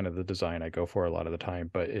amazing. It's kind of the design I go for a lot of the time,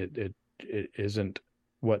 but it isn't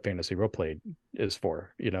what fantasy roleplay is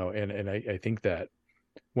for, and I think that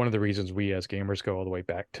one of the reasons we as gamers go all the way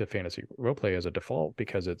back to fantasy roleplay as a default,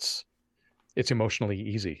 because it's emotionally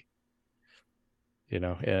easy.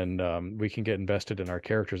 And we can get invested in our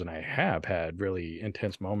characters, and I have had really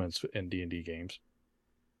intense moments in D&D games,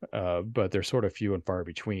 but they're sort of few and far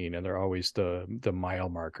between, and they're always the mile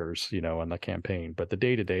markers, on the campaign. But the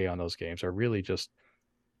day-to-day on those games are really just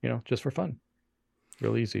for fun,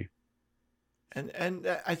 real easy. And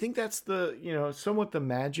I think that's the somewhat the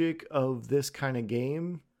magic of this kind of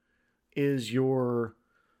game is your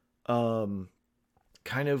kind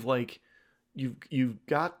of like you've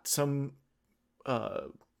got some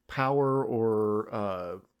power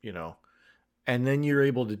or and then you're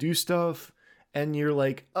able to do stuff, and you're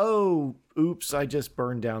like, oh oops, I just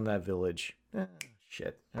burned down that village.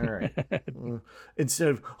 Shit, all right. Instead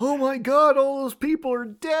of, oh my god, all those people are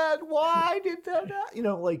dead, why did that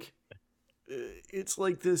like it's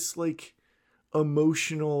like this like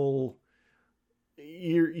emotional,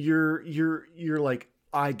 you're like,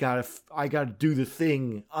 I gotta do the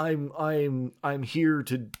thing. I'm here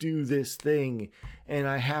to do this thing, and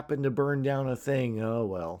I happen to burn down a thing. Oh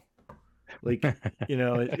well, like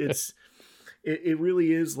it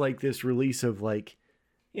really is like this release of like,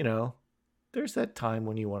 there's that time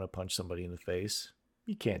when you want to punch somebody in the face.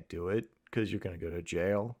 you can't do it because you're going to go to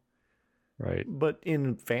jail. Right. But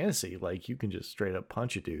in fantasy, like, you can just straight up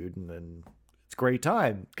punch a dude and then it's a great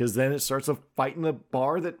time because then it starts a fight in the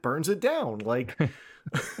bar that burns it down. Like,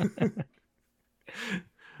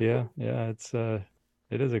 Yeah,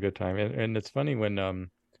 it is a good time. And it's funny when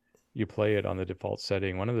you play it on the default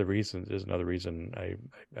setting. One of the reasons is another reason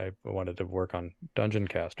I wanted to work on Dungeon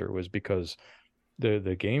Caster was because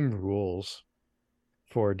the game rules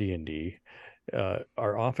for D&D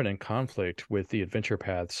are often in conflict with the adventure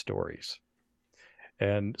path stories.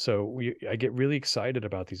 And so I get really excited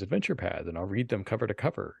about these adventure paths, and I'll read them cover to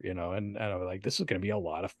cover, and I'm like, this is going to be a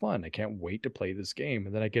lot of fun. I can't wait to play this game.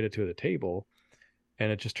 And then I get it to the table,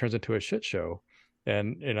 and it just turns into a shit show.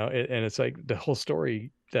 And and it's like the whole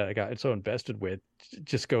story that I got so invested with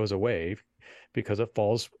just goes away because it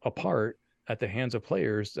falls apart at the hands of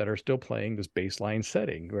players that are still playing this baseline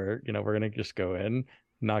setting where we're going to just go in,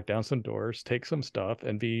 knock down some doors, take some stuff,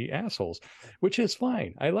 and be assholes, which is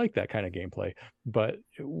fine. I like that kind of gameplay. But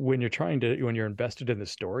when you're invested in the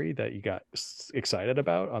story that you got excited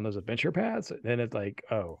about on those adventure paths, then it's like,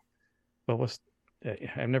 oh, well,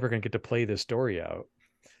 I'm never going to get to play this story out.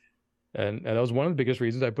 And that was one of the biggest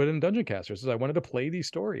reasons I put in Dungeon Casters, is I wanted to play these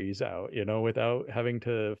stories out, without having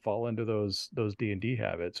to fall into those D&D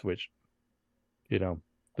habits, which, the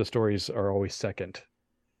stories are always second.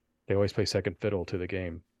 They always play second fiddle to the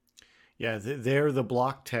game. Yeah, they're the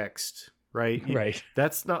block text, right? Right.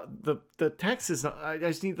 That's not the text is not. I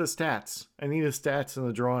just need the stats. I need the stats and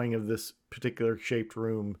the drawing of this particular shaped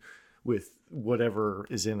room with whatever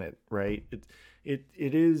is in it, right?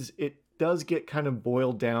 It does get kind of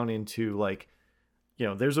boiled down into like,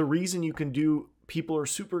 there's a reason you can do. People are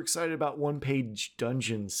super excited about one-page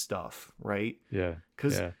dungeon stuff, right? Yeah.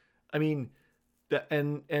 Because I mean,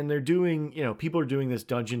 and they're doing, people are doing this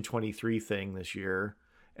Dungeon 23 thing this year,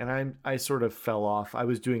 and I sort of fell off. I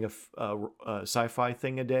was doing a sci-fi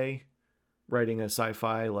thing a day, writing a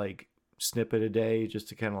sci-fi like snippet a day just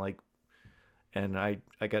to kind of like, and I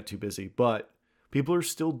got too busy. But people are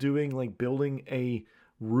still doing like building a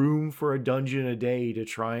room for a dungeon a day to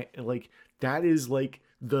try, like, that is like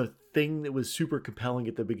the thing that was super compelling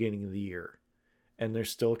at the beginning of the year. And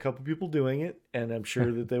there's still a couple people doing it, and I'm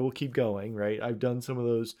sure that they will keep going, right? I've done some of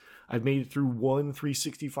those. I've made it through one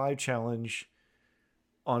 365 challenge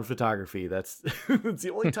on photography. That's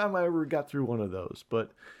the only time I ever got through one of those.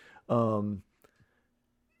 But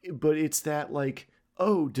it's that like,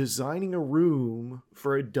 oh, designing a room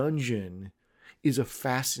for a dungeon is a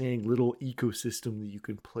fascinating little ecosystem that you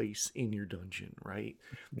can place in your dungeon, right?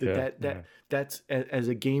 That's, as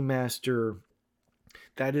a game master,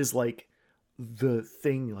 that is like the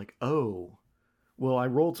thing, like, oh, well, I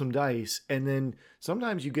rolled some dice, and then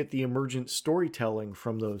sometimes you get the emergent storytelling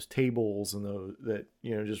from those tables and those that,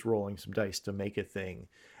 just rolling some dice to make a thing.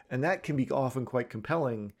 And that can be often quite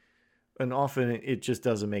compelling, and often it just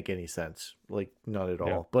doesn't make any sense, like, not at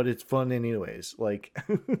all, but it's fun anyways. Like,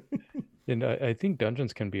 and I think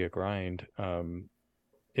dungeons can be a grind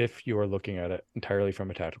if you are looking at it entirely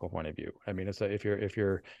from a tactical point of view. I mean, it's like if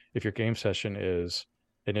your game session is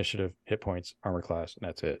initiative, hit points, armor class, and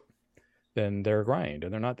that's it, then they're a grind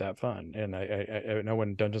and they're not that fun. And I know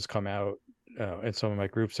when dungeons come out, in some of my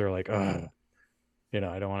groups, they're like, oh, I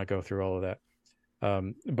don't want to go through all of that.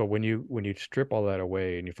 But when you strip all that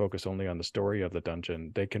away and you focus only on the story of the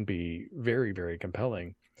dungeon, they can be very, very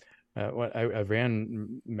compelling. I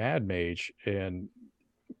ran Mad Mage and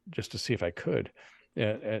just to see if I could,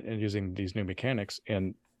 and using these new mechanics,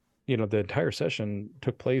 and the entire session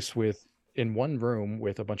took place in one room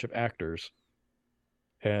with a bunch of actors,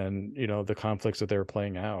 and the conflicts that they were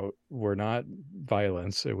playing out were not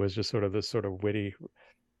violence. It was just sort of this sort of witty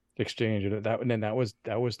exchange, and then that was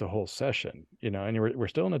the whole session, and we're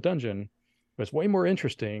still in a dungeon, but it's way more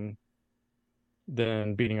interesting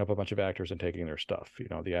than beating up a bunch of actors and taking their stuff.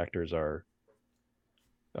 The actors are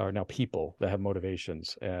now people that have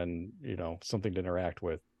motivations and something to interact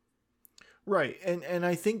with. Right, and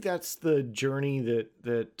I think that's the journey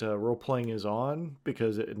that role playing is on,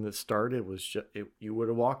 because in the start it was just, you would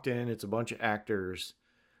have walked in, it's a bunch of actors,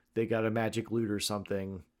 they got a magic loot or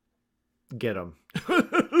something, get them.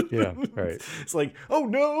 Yeah, right. It's like, oh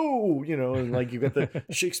no, and like you got the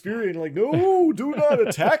Shakespearean, like, no, do not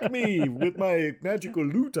attack me with my magical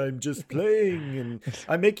loot. I'm just playing and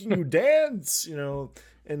I'm making you dance, and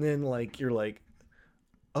then like you're like,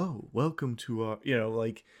 oh, welcome to our,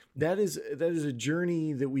 like that is a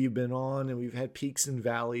journey that we've been on, and we've had peaks and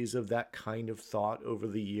valleys of that kind of thought over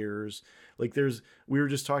the years. Like we were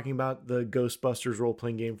just talking about the Ghostbusters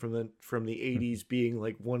role-playing game from the 80s being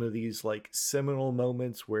like one of these like seminal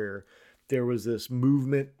moments where there was this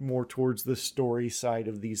movement more towards the story side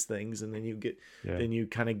of these things, and then then you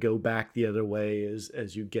kind of go back the other way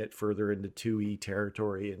as you get further into 2E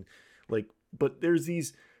territory, and like, but there's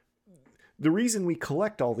the reason we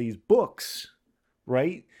collect all these books,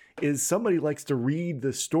 right, is somebody likes to read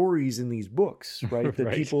the stories in these books, right? That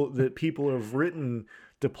Right. people have written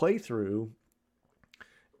to play through.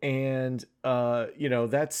 And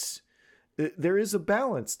that's, there is a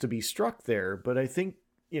balance to be struck there, but I think,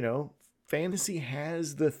 fantasy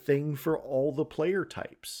has the thing for all the player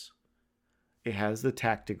types. It has the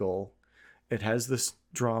tactical, it has this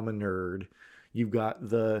drama nerd. You've got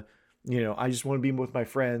the, I just want to be with my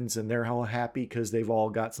friends and they're all happy because they've all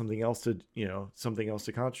got something else to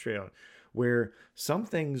concentrate on. Where some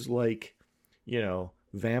things like,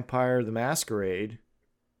 Vampire the Masquerade,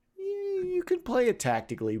 you can play it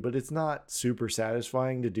tactically, but it's not super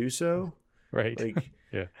satisfying to do so. Right. Like,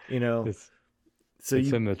 Yeah. you know, It's so it's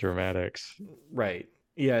you, in the dramatics. right.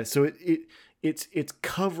 Yeah. So it's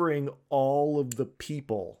covering all of the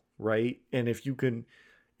people, right? And if you could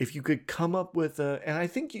come up with and I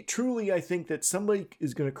think I think that somebody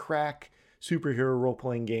is going to crack superhero role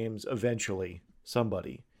playing games eventually.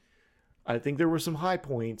 Somebody. I think there were some high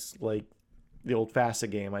points, like the old FASA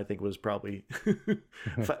game. I think was probably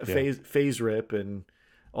Yeah. phase rip and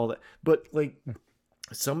all that. But like,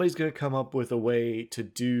 somebody's going to come up with a way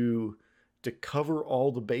to cover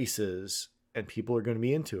all the bases, and people are going to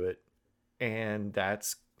be into it, and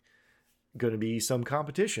that's going to be some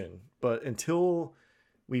competition. But until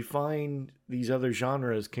we find these other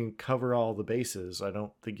genres can cover all the bases, I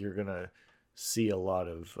don't think you're going to see a lot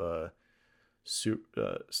of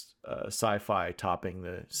sci-fi topping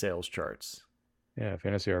the sales charts. Yeah,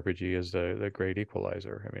 fantasy RPG is the great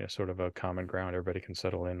equalizer. I mean, it's sort of a common ground everybody can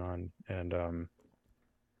settle in on,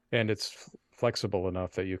 and it's flexible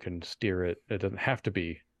enough that you can steer it. It doesn't have to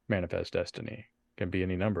be Manifest Destiny. It can be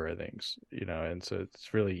any number of things, and so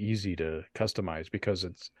it's really easy to customize because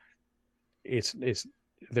it's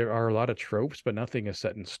there are a lot of tropes, but nothing is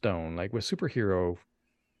set in stone. Like with superhero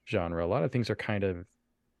genre, a lot of things are kind of,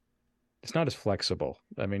 it's not as flexible.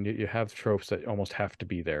 I mean, you have tropes that almost have to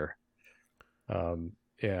be there.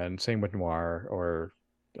 And same with noir or,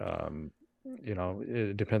 um,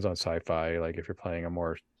 it depends on sci-fi. Like if you're playing a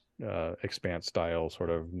more expanse style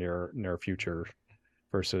sort of near future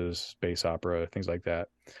versus space opera, things like that.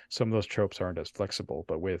 Some of those tropes aren't as flexible,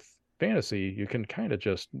 but with fantasy, you can kind of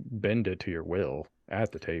just bend it to your will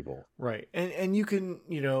at the table. Right. And you can,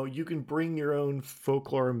 you can bring your own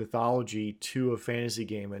folklore and mythology to a fantasy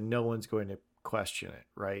game and no one's going to question it,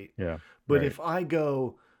 right? Yeah. But Right. if I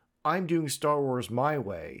go, I'm doing Star Wars my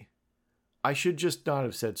way, I should just not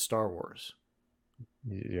have said Star Wars,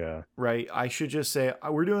 Yeah. right? I should just say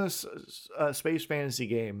we're doing a space fantasy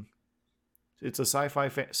game. It's a sci-fi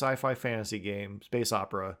fantasy game, space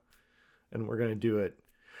opera, and we're going to do it.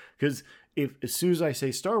 Because if as soon as I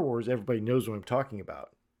say Star Wars, everybody knows what I'm talking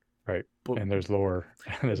about. Right. But And there's lore,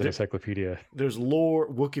 and there's an encyclopedia. there's lore,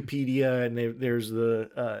 Wikipedia, and there's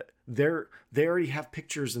they already have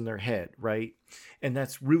pictures in their head, right? And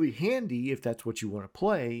that's really handy if that's what you want to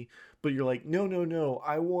play. But you're like, no,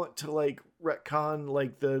 I want to like retcon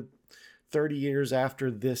like the 30 years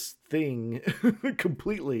after this thing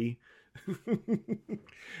completely.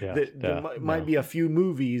 Yeah. There Yeah. might No. be a few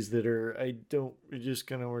movies that are we're just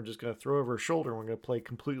gonna throw over our shoulder and we're gonna play a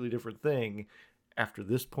completely different thing after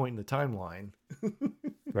this point in the timeline.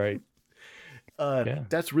 Right. Yeah.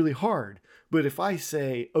 That's really hard. But if I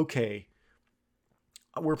say, okay,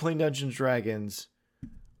 we're playing Dungeons and Dragons,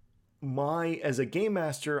 as a game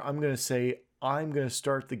master, I'm gonna say I'm gonna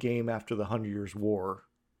start the game after the 100 Years War.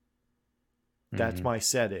 That's Hmm. my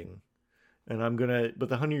setting. But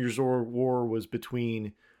the 100 Years War was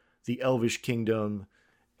between the Elvish Kingdom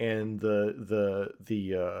and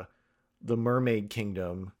the Mermaid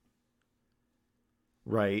Kingdom,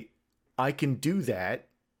 right? I can do that,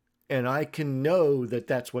 and I can know that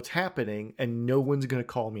that's what's happening, and no one's going to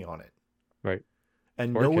call me on it, Right.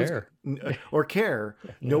 and Or no one's care. or care.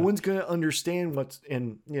 No Yeah. one's going to understand what's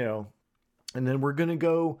in, and then we're going to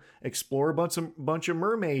go explore a bunch of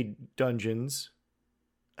mermaid dungeons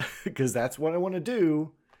because that's what I want to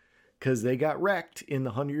do, because they got wrecked in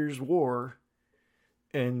the 100 Years War,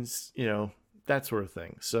 and that sort of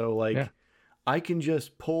thing. So like, Yeah. I can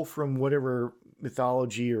just pull from whatever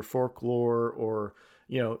mythology or folklore or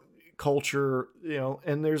culture,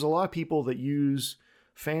 and there's a lot of people that use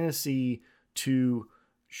fantasy to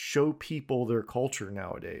show people their culture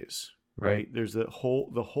nowadays, Right. right? There's the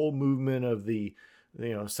whole movement of the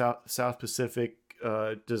South Pacific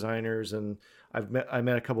designers, and I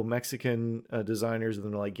met a couple Mexican designers,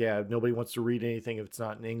 and they're like, yeah, nobody wants to read anything if it's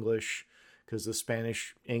not in English. because the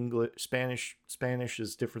Spanish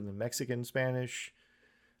is different than Mexican Spanish,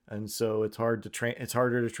 and so it's harder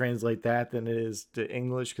to translate that than it is to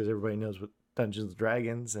English because everybody knows what Dungeons and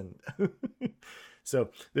Dragons, and so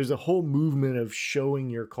there's a whole movement of showing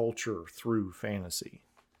your culture through fantasy,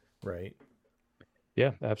 right?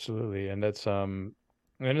 Yeah, absolutely. And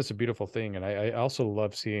and it's a beautiful thing. And I also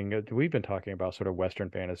love seeing it. We've been talking about sort of Western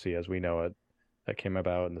fantasy as we know it, that came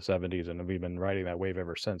about in the 70s, and we've been riding that wave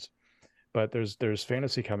ever since. But there's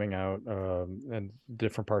fantasy coming out in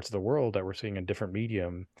different parts of the world that we're seeing in different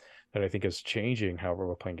medium that I think is changing how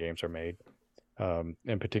role-playing games are made.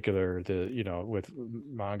 In particular, with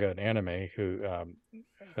manga and anime, who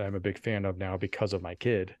I'm a big fan of now because of my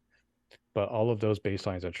kid. But all of those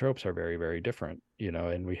baselines and tropes are very, very different,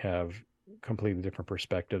 and we have completely different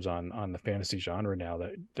perspectives on the fantasy genre now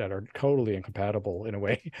that are totally incompatible in a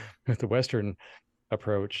way with the Western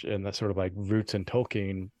approach and the sort of like roots in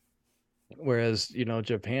Tolkien. Whereas,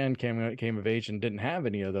 Japan came of age and didn't have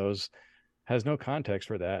any of those, has no context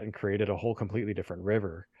for that, and created a whole completely different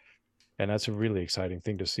river. And that's a really exciting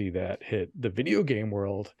thing to see that hit the video game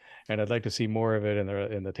world. And I'd like to see more of it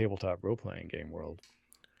in the tabletop role playing game world.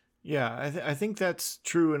 Yeah, I think that's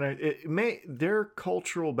true, and their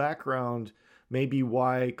cultural background may be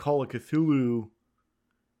why Call of Cthulhu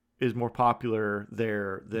is more popular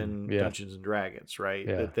there than Yeah. Dungeons and Dragons, right?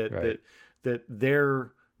 Yeah, right. That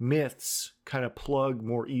their myths kind of plug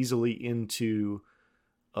more easily into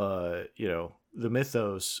the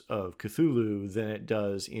mythos of Cthulhu than it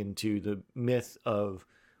does into the myth of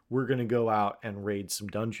we're going to go out and raid some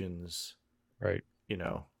dungeons, Right.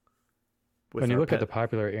 With When you look at the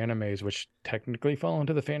popular animes, which technically fall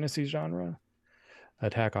into the fantasy genre,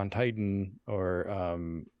 Attack on Titan, or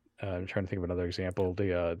I'm trying to think of another example,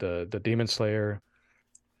 the Demon Slayer.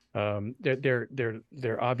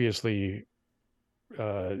 They're obviously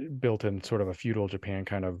built in sort of a feudal Japan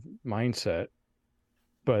kind of mindset,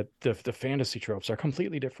 but the fantasy tropes are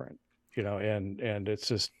completely different, and it's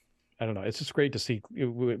just, I don't know, it's just great to see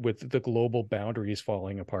with the global boundaries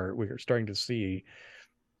falling apart. We're starting to see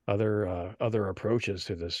other approaches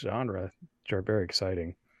to this genre, which are very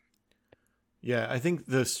exciting. Yeah, I think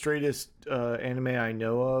the straightest anime I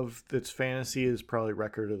know of that's fantasy is probably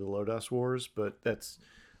Record of the Lodoss Wars, but that's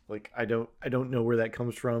like I don't know where that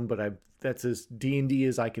comes from, but that's as D&D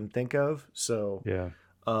as I can think of. So Yeah.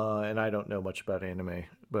 And I don't know much about anime,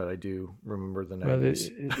 but I do remember the Well,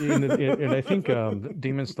 90s. and I think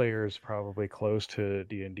Demon Slayer is probably close to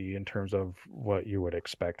D&D in terms of what you would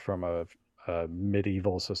expect from a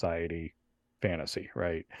medieval society fantasy,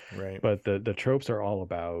 right? Right. But the tropes are all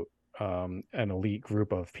about an elite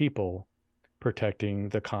group of people protecting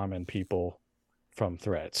the common people from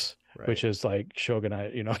threats, Right. which is like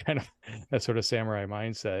shogunate, kind of that sort of samurai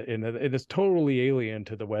mindset. And it is totally alien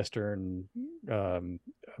to the Western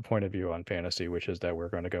point of view on fantasy, which is that we're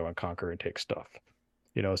going to go and conquer and take stuff.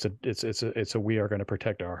 It's a we are going to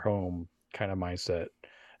protect our home kind of mindset,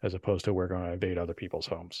 as opposed to we're going to invade other people's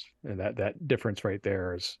homes. And that difference right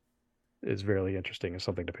there is really interesting and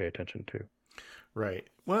something to pay attention to. Right.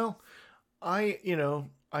 Well, I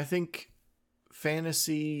think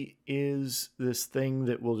fantasy is this thing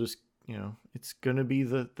that will just, it's going to be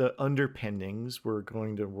the underpinnings. We're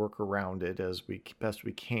going to work around it as best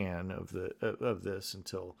we can of this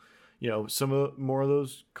until, some more of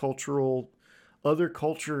those other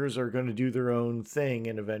cultures are going to do their own thing,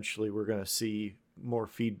 and eventually we're going to see more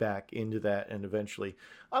feedback into that. And eventually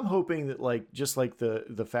I'm hoping that just like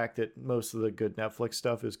the fact that most of the good Netflix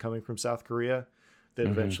stuff is coming from South Korea, that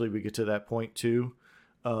eventually we get to that point too,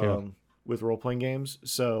 with role-playing games.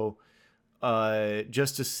 So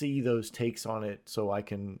just to see those takes on it so I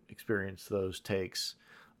can experience those takes.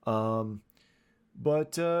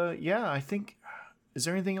 But I think, is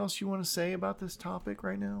there anything else you want to say about this topic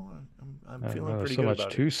right now? I'm feeling pretty good about it. There's so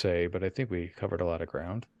much to say, but I think we covered a lot of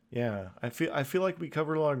ground. Yeah, I feel like we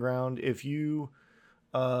covered a lot of ground. If you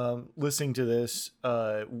listening to this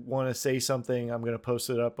want to say something, I'm going to post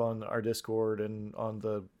it up on our Discord and on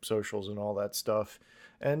the socials and all that stuff.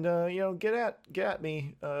 And get at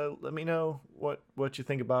me. Let me know what you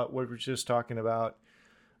think about what we're just talking about.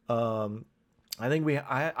 I think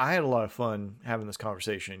I had a lot of fun having this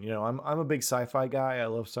conversation. I'm a big sci-fi guy. I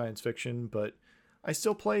love science fiction, but I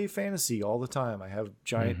still play fantasy all the time. I have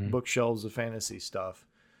giant bookshelves of fantasy stuff.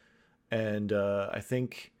 And I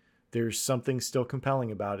think there's something still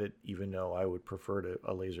compelling about it, even though I would prefer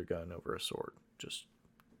a laser gun over a sword. Just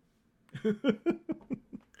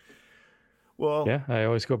well, yeah, I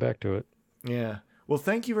always go back to it. Yeah. Well,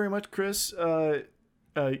 thank you very much, Chris. I'll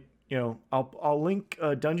link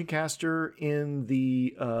Dungeon Caster in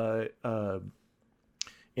the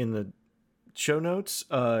show notes.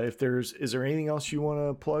 Is there anything else you want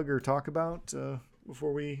to plug or talk about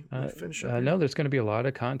before we finish up here? No, there's going to be a lot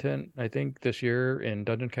of content, I think, this year in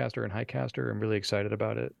Dungeon Caster and Highcaster. I'm really excited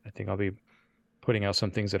about it. I think I'll be putting out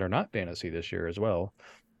some things that are not fantasy this year as well.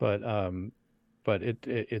 But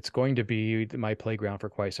it's going to be my playground for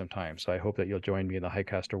quite some time. So I hope that you'll join me in the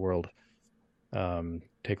Highcaster world.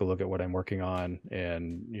 Take a look at what I'm working on,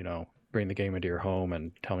 and bring the game into your home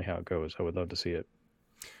and tell me how it goes. I would love to see it.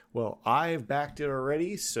 Well, I've backed it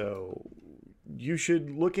already, so you should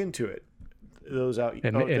look into it. Those out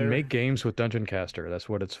and there. Make games with Dungeon Caster. That's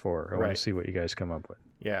what it's for. I want to see what you guys come up with.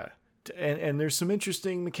 Yeah. And there's some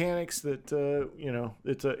interesting mechanics that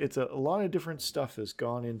it's a lot of different stuff has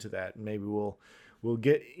gone into that, and maybe we'll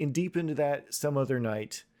get in deep into that some other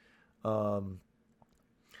night. But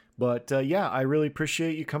yeah, I really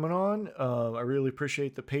appreciate you coming on. I really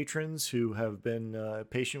appreciate the patrons who have been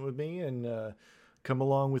patient with me and come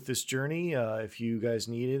along with this journey. If you guys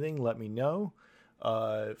need anything, let me know.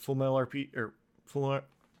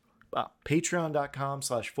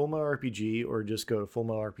 Patreon.com/FullMetalRPG, or just go to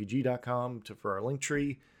FullMetalRPG.com for our link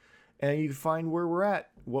tree, and you can find where we're at,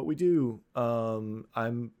 what we do.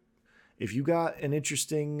 If you got an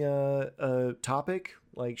interesting topic,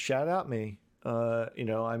 like, shout out me.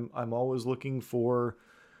 I'm always looking for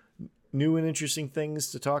new and interesting things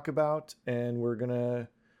to talk about, and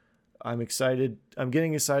I'm excited. I'm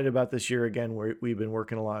getting excited about this year again, where we've been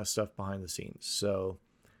working a lot of stuff behind the scenes. So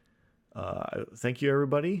thank you,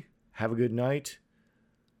 everybody. Have a good night.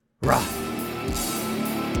 Rah!